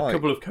you'd get a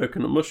couple of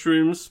coconut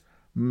mushrooms.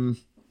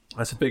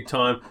 That's a big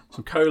time.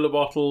 Some cola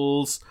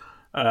bottles.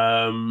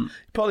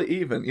 Probably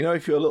even,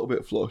 if you're a little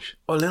bit flush.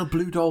 Oh, little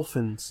blue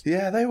dolphins.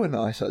 Yeah, they were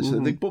nice,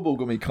 actually. The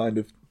bubblegummy kind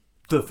of...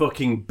 The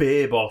fucking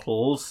beer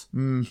bottles.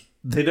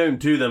 They don't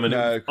do them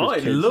anymore. No, I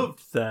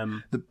loved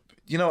them.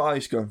 You know what I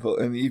used to go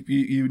for? And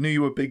you knew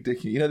you were big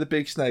dicky. The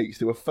big snakes,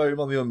 they were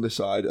foam on the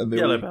underside and they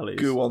Yellow were bellies.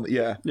 goo on...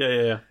 Yeah.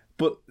 Yeah.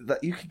 But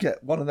that you could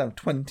get one of them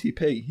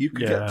 20p. You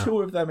could get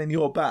 2 of them in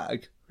your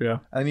bag. Yeah.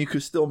 And you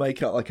could still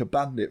make out like a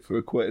bandit for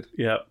 £1.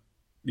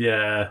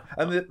 Yeah.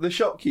 And the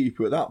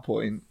shopkeeper at that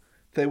point,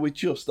 they were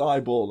just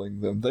eyeballing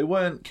them. They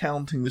weren't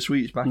counting the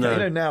sweets back.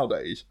 No.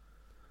 Nowadays,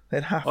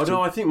 They'd have Oh to.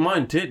 no, I think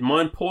mine did.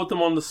 Mine poured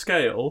them on the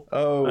scale,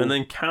 Oh. and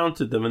then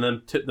counted them, and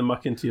then tipped them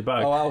back into your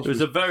bag. Oh, It was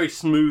a very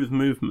smooth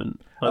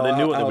movement. Like they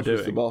knew what they were Alf was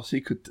the doing. boss.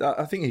 He could.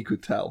 I think he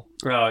could tell.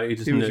 Right, he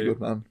just He was a knew.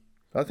 good man.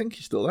 I think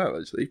he's still there,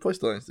 actually. He probably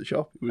still owns the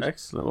shop. It was,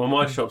 Excellent. Well,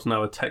 my shop's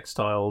now a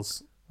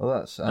textiles well,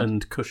 that's sad.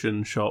 and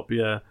cushion shop.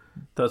 Yeah,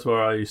 that's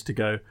where I used to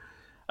go.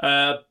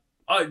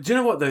 Do you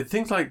know what though?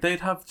 Things like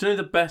they'd have. Do you know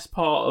the best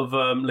part of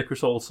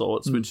licorice all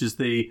sorts, which is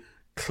the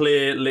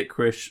clear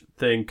licorice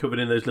thing covered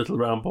in those little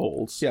round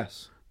balls?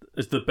 Yes.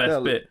 It's the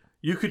best bit.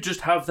 You could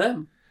just have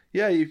them.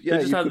 Yeah, you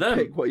just had could them.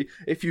 pick what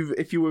if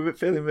you were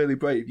feeling really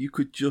brave, you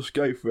could just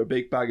go for a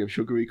big bag of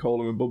sugary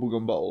cola and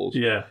bubblegum bottles.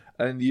 Yeah.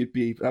 And you'd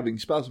be having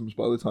spasms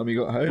by the time you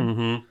got home.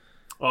 Mm-hmm.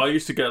 I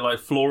used to get like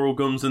floral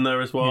gums in there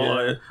as well.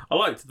 Yeah. I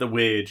liked the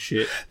weird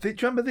shit. Do you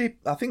remember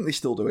I think they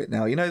still do it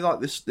now. You know,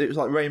 like this. It was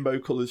like rainbow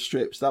coloured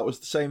strips. That was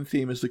the same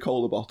theme as the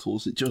cola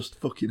bottles. It just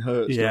fucking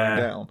hurts going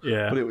down.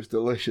 Yeah. But it was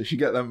delicious. You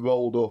get them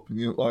rolled up, and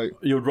you like.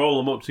 You'd roll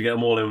them up to get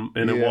them all in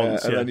at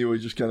once. And Yeah. then you were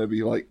just going to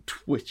be like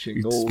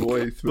twitching all the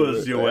way through.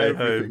 Buzz your way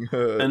Everything home.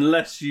 hurt.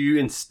 Unless you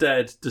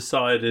instead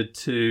decided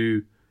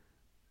to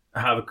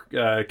have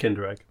a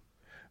Kinder Egg.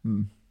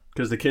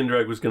 Because the Kinder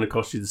Egg was going to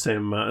cost you the same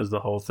amount as the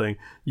whole thing.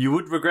 You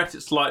would regret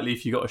it slightly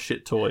if you got a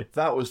shit toy.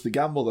 That was the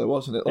gamble, though,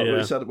 wasn't it? Like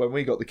we said when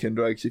we got the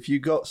Kinder Eggs, if you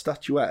got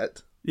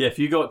Statuette, Yeah, if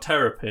you got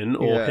Terrapin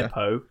or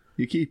Hippo,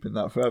 you're keeping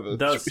that forever.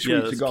 That's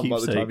Sweets are gone by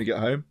the keepsake. time you get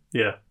home.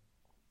 yeah.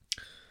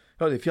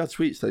 Oh, if you had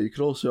sweets, though, you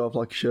could also have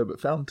like a sherbet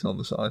fountain on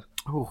the side.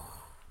 Ooh.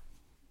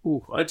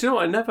 Do you know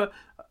what?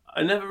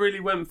 I never really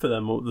went for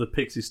them, or the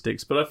pixie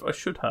sticks, but I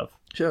should have.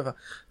 Sure.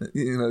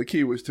 You know, the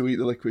key was to eat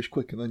the licorice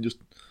quick and then just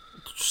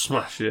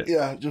Smash it.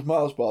 yeah, just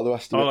miles bar the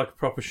rest of I it. like a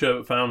proper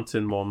sherbet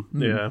fountain one.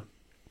 Yeah.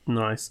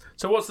 Nice.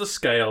 So what's the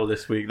scale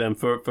this week then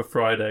for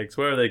fried eggs?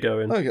 Where are they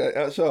going?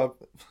 Okay, so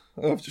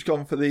I've just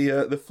gone for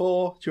the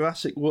 4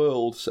 Jurassic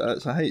World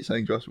sets. I hate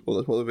saying Jurassic World.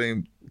 That's what they're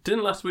being.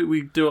 Didn't last week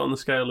we do it on the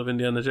scale of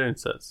Indiana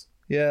Jones sets?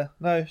 Yeah,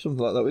 no, something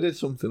like that. We did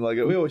something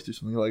Lego. We always do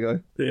something Lego.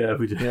 Yeah,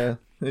 we did. Yeah,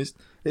 it's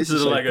This the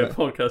is a same Lego thing.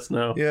 podcast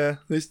now. Yeah,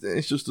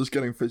 it's just us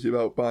getting fizzy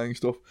about buying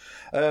stuff.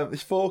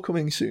 There's 4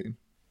 coming soon.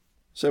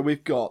 So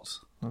I've got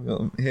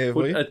them here.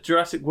 A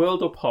Jurassic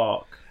World or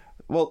Park?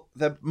 Well,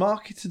 they're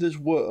marketed as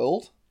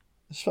World.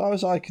 As far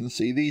as I can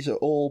see, these are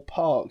all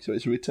parks, so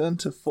it's a return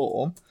to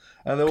form,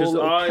 and they're all Because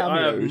little I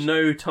have cameos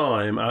no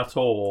time at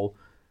all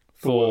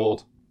for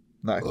World.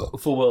 Nice.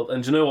 for World.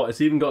 And do you know what?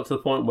 It's even got to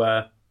the point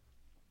where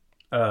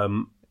I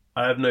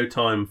have no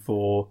time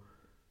for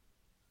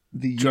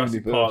The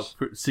Jurassic universe.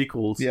 Park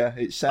sequels. Yeah,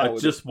 it's I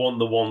soured. just want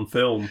the one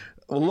film.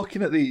 Well,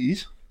 looking at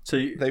these, So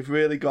they've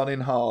really gone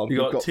in hard. You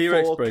got We've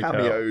T-Rex 4 Breakout.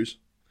 cameos.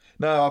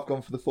 No, I've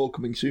gone for the 4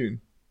 coming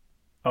soon.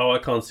 I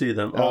can't see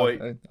them. Oh,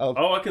 wait. okay.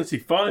 I can see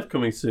 5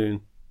 coming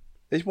soon.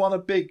 Is one a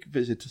big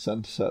visitor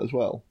centre set as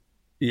well?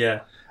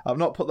 Yeah. I've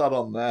not put that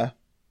on there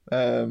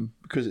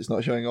because it's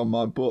not showing on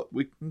mine, but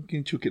we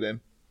can chuck it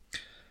in.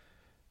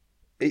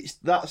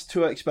 That's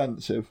too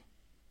expensive.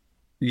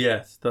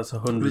 Yes, that's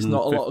 £115. There's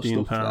not a lot of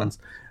stuff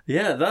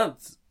Yeah,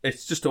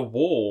 it's just a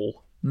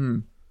wall.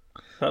 That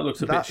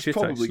looks a bit That's shit,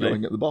 probably actually.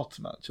 going at the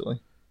bottom,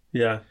 actually.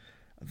 Yeah.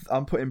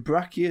 I'm putting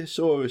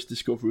Brachiosaurus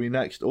Discovery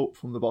next up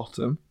from the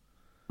bottom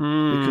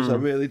because I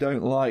really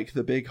don't like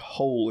the big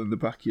hole in the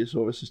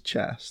Brachiosaurus's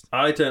chest.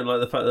 I don't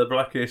like the fact that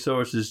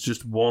Brachiosaurus is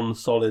just one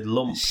solid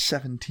lump. It's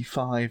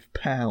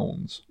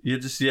 £75. You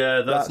just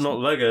that's not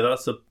Lego.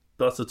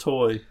 That's a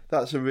toy.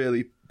 That's a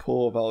really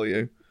poor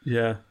value.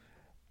 Yeah,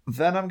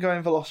 Then I'm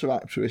going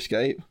Velociraptor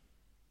Escape.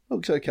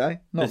 Looks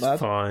okay, not it's bad.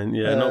 fine.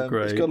 Yeah, not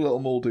great. It's got a little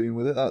Muldoon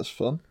with it. That's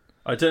fun.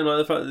 I don't like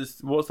the fact that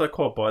what's that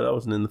quad bike? That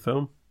wasn't in the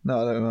film.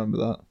 No, I don't remember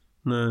that.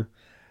 No.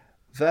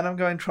 Then I'm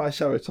going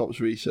Triceratops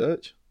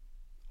Research.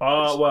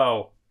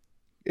 Well.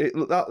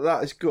 That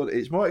is good.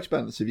 It's more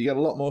expensive. You get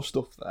a lot more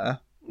stuff there,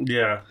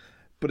 Yeah.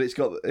 but it's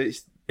got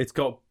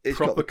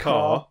proper the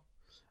car.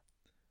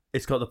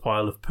 It's got the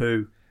pile of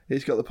poo.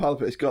 It's got the pile.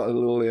 It's got a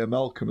little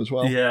Malcolm as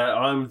well. Yeah,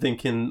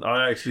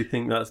 I actually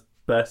think that's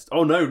best.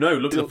 Oh no!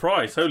 Look at the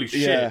price. Holy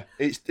shit! Yeah,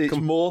 it's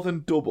more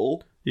than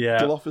double. Yeah.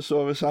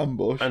 Dilophosaurus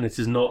Ambush. And it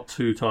is not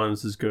 2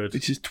 times as good.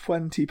 Which is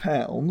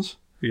 £20.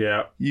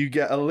 Yeah. You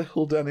get a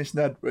little Dennis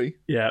Nedry.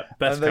 Yeah.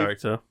 Best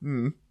character.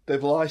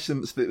 They've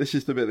licensed it. This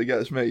is the bit that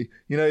gets me.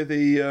 You know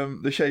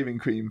the shaving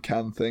cream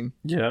can thing?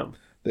 Yeah.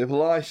 They've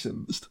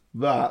licensed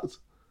that.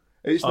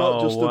 It's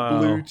not just a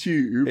blue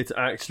tube. It's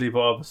actually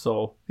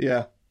Barbasol.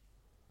 Yeah.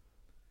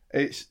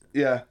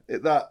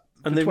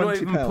 And they've not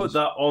even put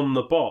that on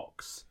the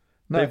box.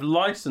 No. They've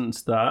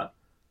licensed that,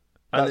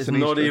 and That's it's an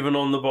not Easter. even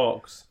on the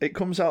box. It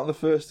comes out on the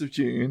 1st of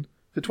June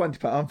for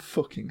 £20. I'm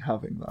fucking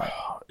having that.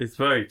 It's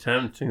very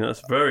tempting.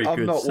 That's a very I'm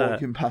good not set.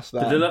 walking past The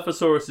that.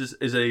 Dilophosaurus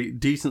is a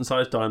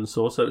decent-sized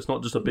dinosaur, so it's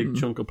not just a big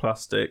chunk of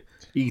plastic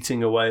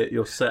eating away at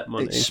your set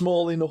money. It's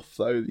small enough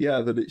though,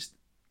 that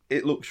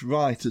it looks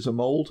right as a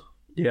mould.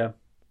 Yeah.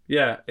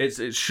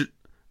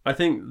 I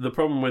think the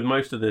problem with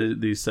most of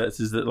these sets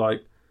is that,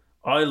 like,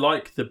 I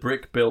like the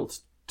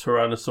brick-built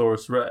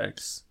Tyrannosaurus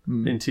Rex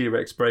in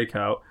T-Rex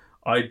Breakout.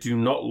 I do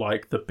not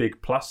like the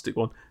big plastic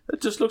one.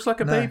 It just looks like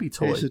a baby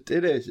toy. It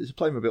is. It's a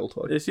Playmobil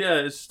toy. It's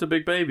just a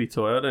big baby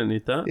toy. I don't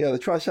need that. Yeah, the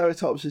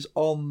Triceratops is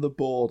on the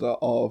border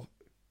of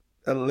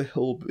a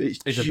little. It's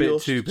just a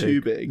bit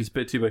too big. It's a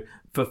bit too big.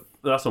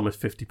 That's almost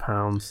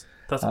 £50.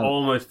 That's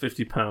almost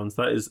 £50.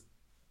 That is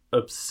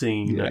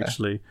obscene,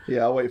 actually.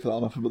 Yeah, I'll wait for that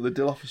on offer. But the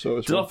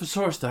Dilophosaurus.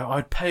 Dilophosaurus, though,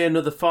 I'd pay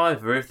another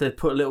 £5 if they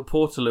put a little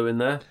Portaloo in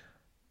there.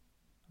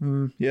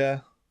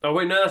 Yeah. Oh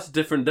wait, no, that's a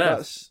different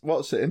death.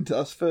 That's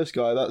the first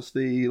guy. That's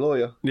the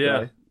lawyer.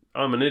 Yeah, guy.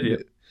 I'm an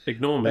idiot.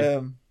 Ignore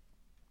me.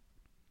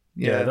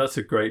 Yeah, that's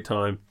a great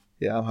time.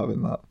 Yeah, I'm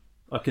having that.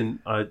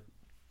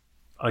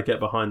 I get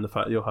behind the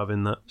fact you're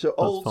having that. So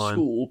old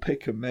school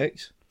pick and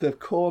mix. The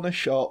corner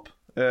shop,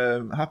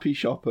 Happy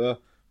Shopper,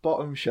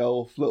 bottom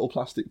shelf, little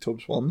plastic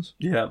tubs ones.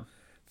 Yeah.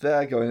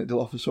 They're going at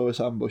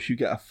Dilophosaurus Ambush. You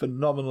get a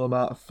phenomenal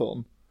amount of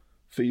fun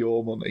for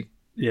your money.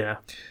 Yeah.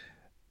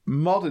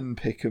 Modern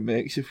pick and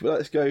mix.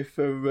 Let's go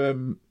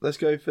for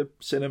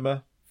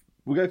cinema.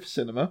 We'll go for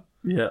cinema.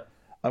 Yeah.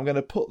 I'm going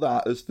to put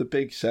that as the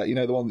big set. You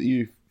know, the one that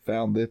you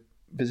found, the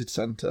visitor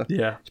centre.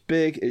 Yeah. It's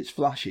big, it's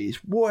flashy,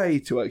 it's way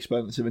too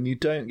expensive, and you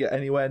don't get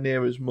anywhere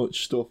near as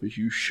much stuff as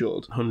you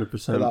should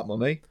 100% for that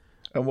money.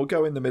 And we'll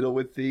go in the middle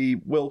with the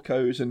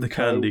Wilcos and the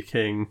Candy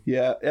King.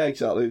 Yeah,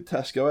 exactly.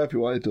 Tesco,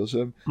 everyone who does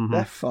them. Mm-hmm.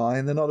 They're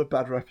fine. They're not a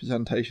bad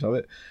representation of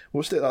it.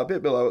 We'll stick that a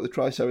bit below at the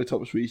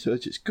Triceratops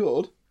research. It's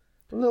good.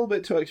 A little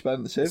bit too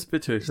expensive. It's a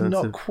bit too expensive.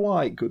 It's not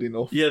quite good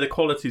enough. Yeah, the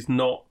quality's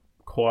not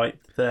quite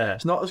there.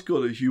 It's not as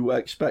good as you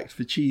expect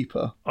for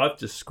cheaper. I've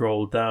just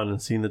scrolled down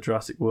and seen the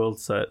Jurassic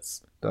World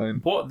sets. Don't.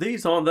 What?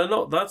 These aren't. They're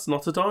not. That's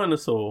not a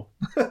dinosaur.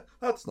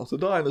 That's not a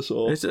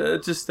dinosaur. I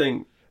just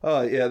think.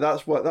 Oh yeah,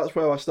 that's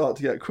where I start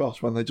to get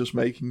cross when they're just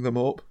making them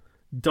up.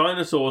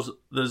 Dinosaurs.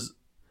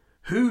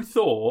 Who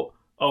thought?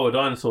 Oh, a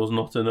dinosaur's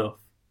not enough.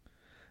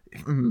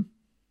 We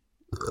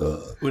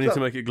need to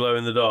make it glow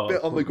in the dark.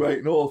 Bit on the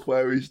Great North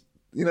where he's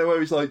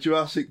like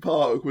Jurassic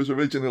Park was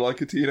originally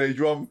like a teenage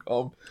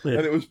rom-com,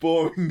 and it was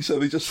boring, so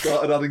they just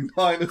started adding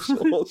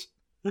dinosaurs.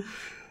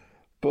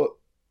 But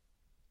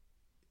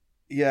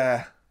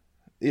yeah,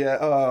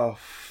 oh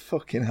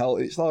fucking hell!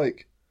 It's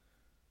like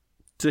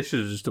they should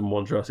have just done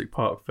one Jurassic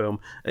Park film.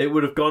 It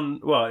would have gone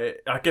well.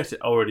 I guess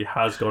it already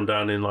has gone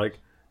down in like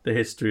the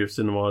history of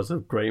cinema as a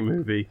great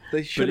movie.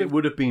 It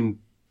would have been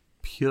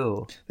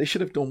pure. They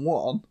should have done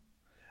one.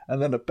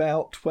 And then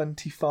about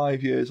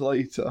 25 years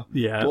later,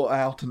 put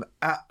out an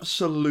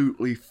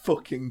absolutely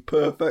fucking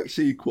perfect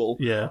sequel.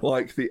 Yeah.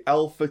 Like the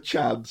Alpha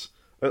Chads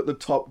at the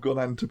Top Gun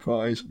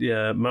Enterprise.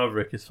 Yeah,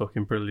 Maverick is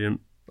fucking brilliant.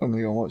 I'm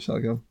going to go and watch that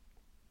again.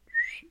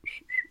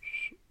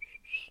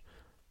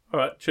 All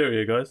right,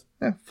 cheerio, guys.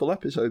 Yeah, full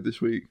episode this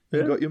week.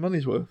 You got your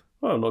money's worth.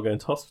 Well, I'm not going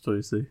to hospital,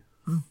 you see.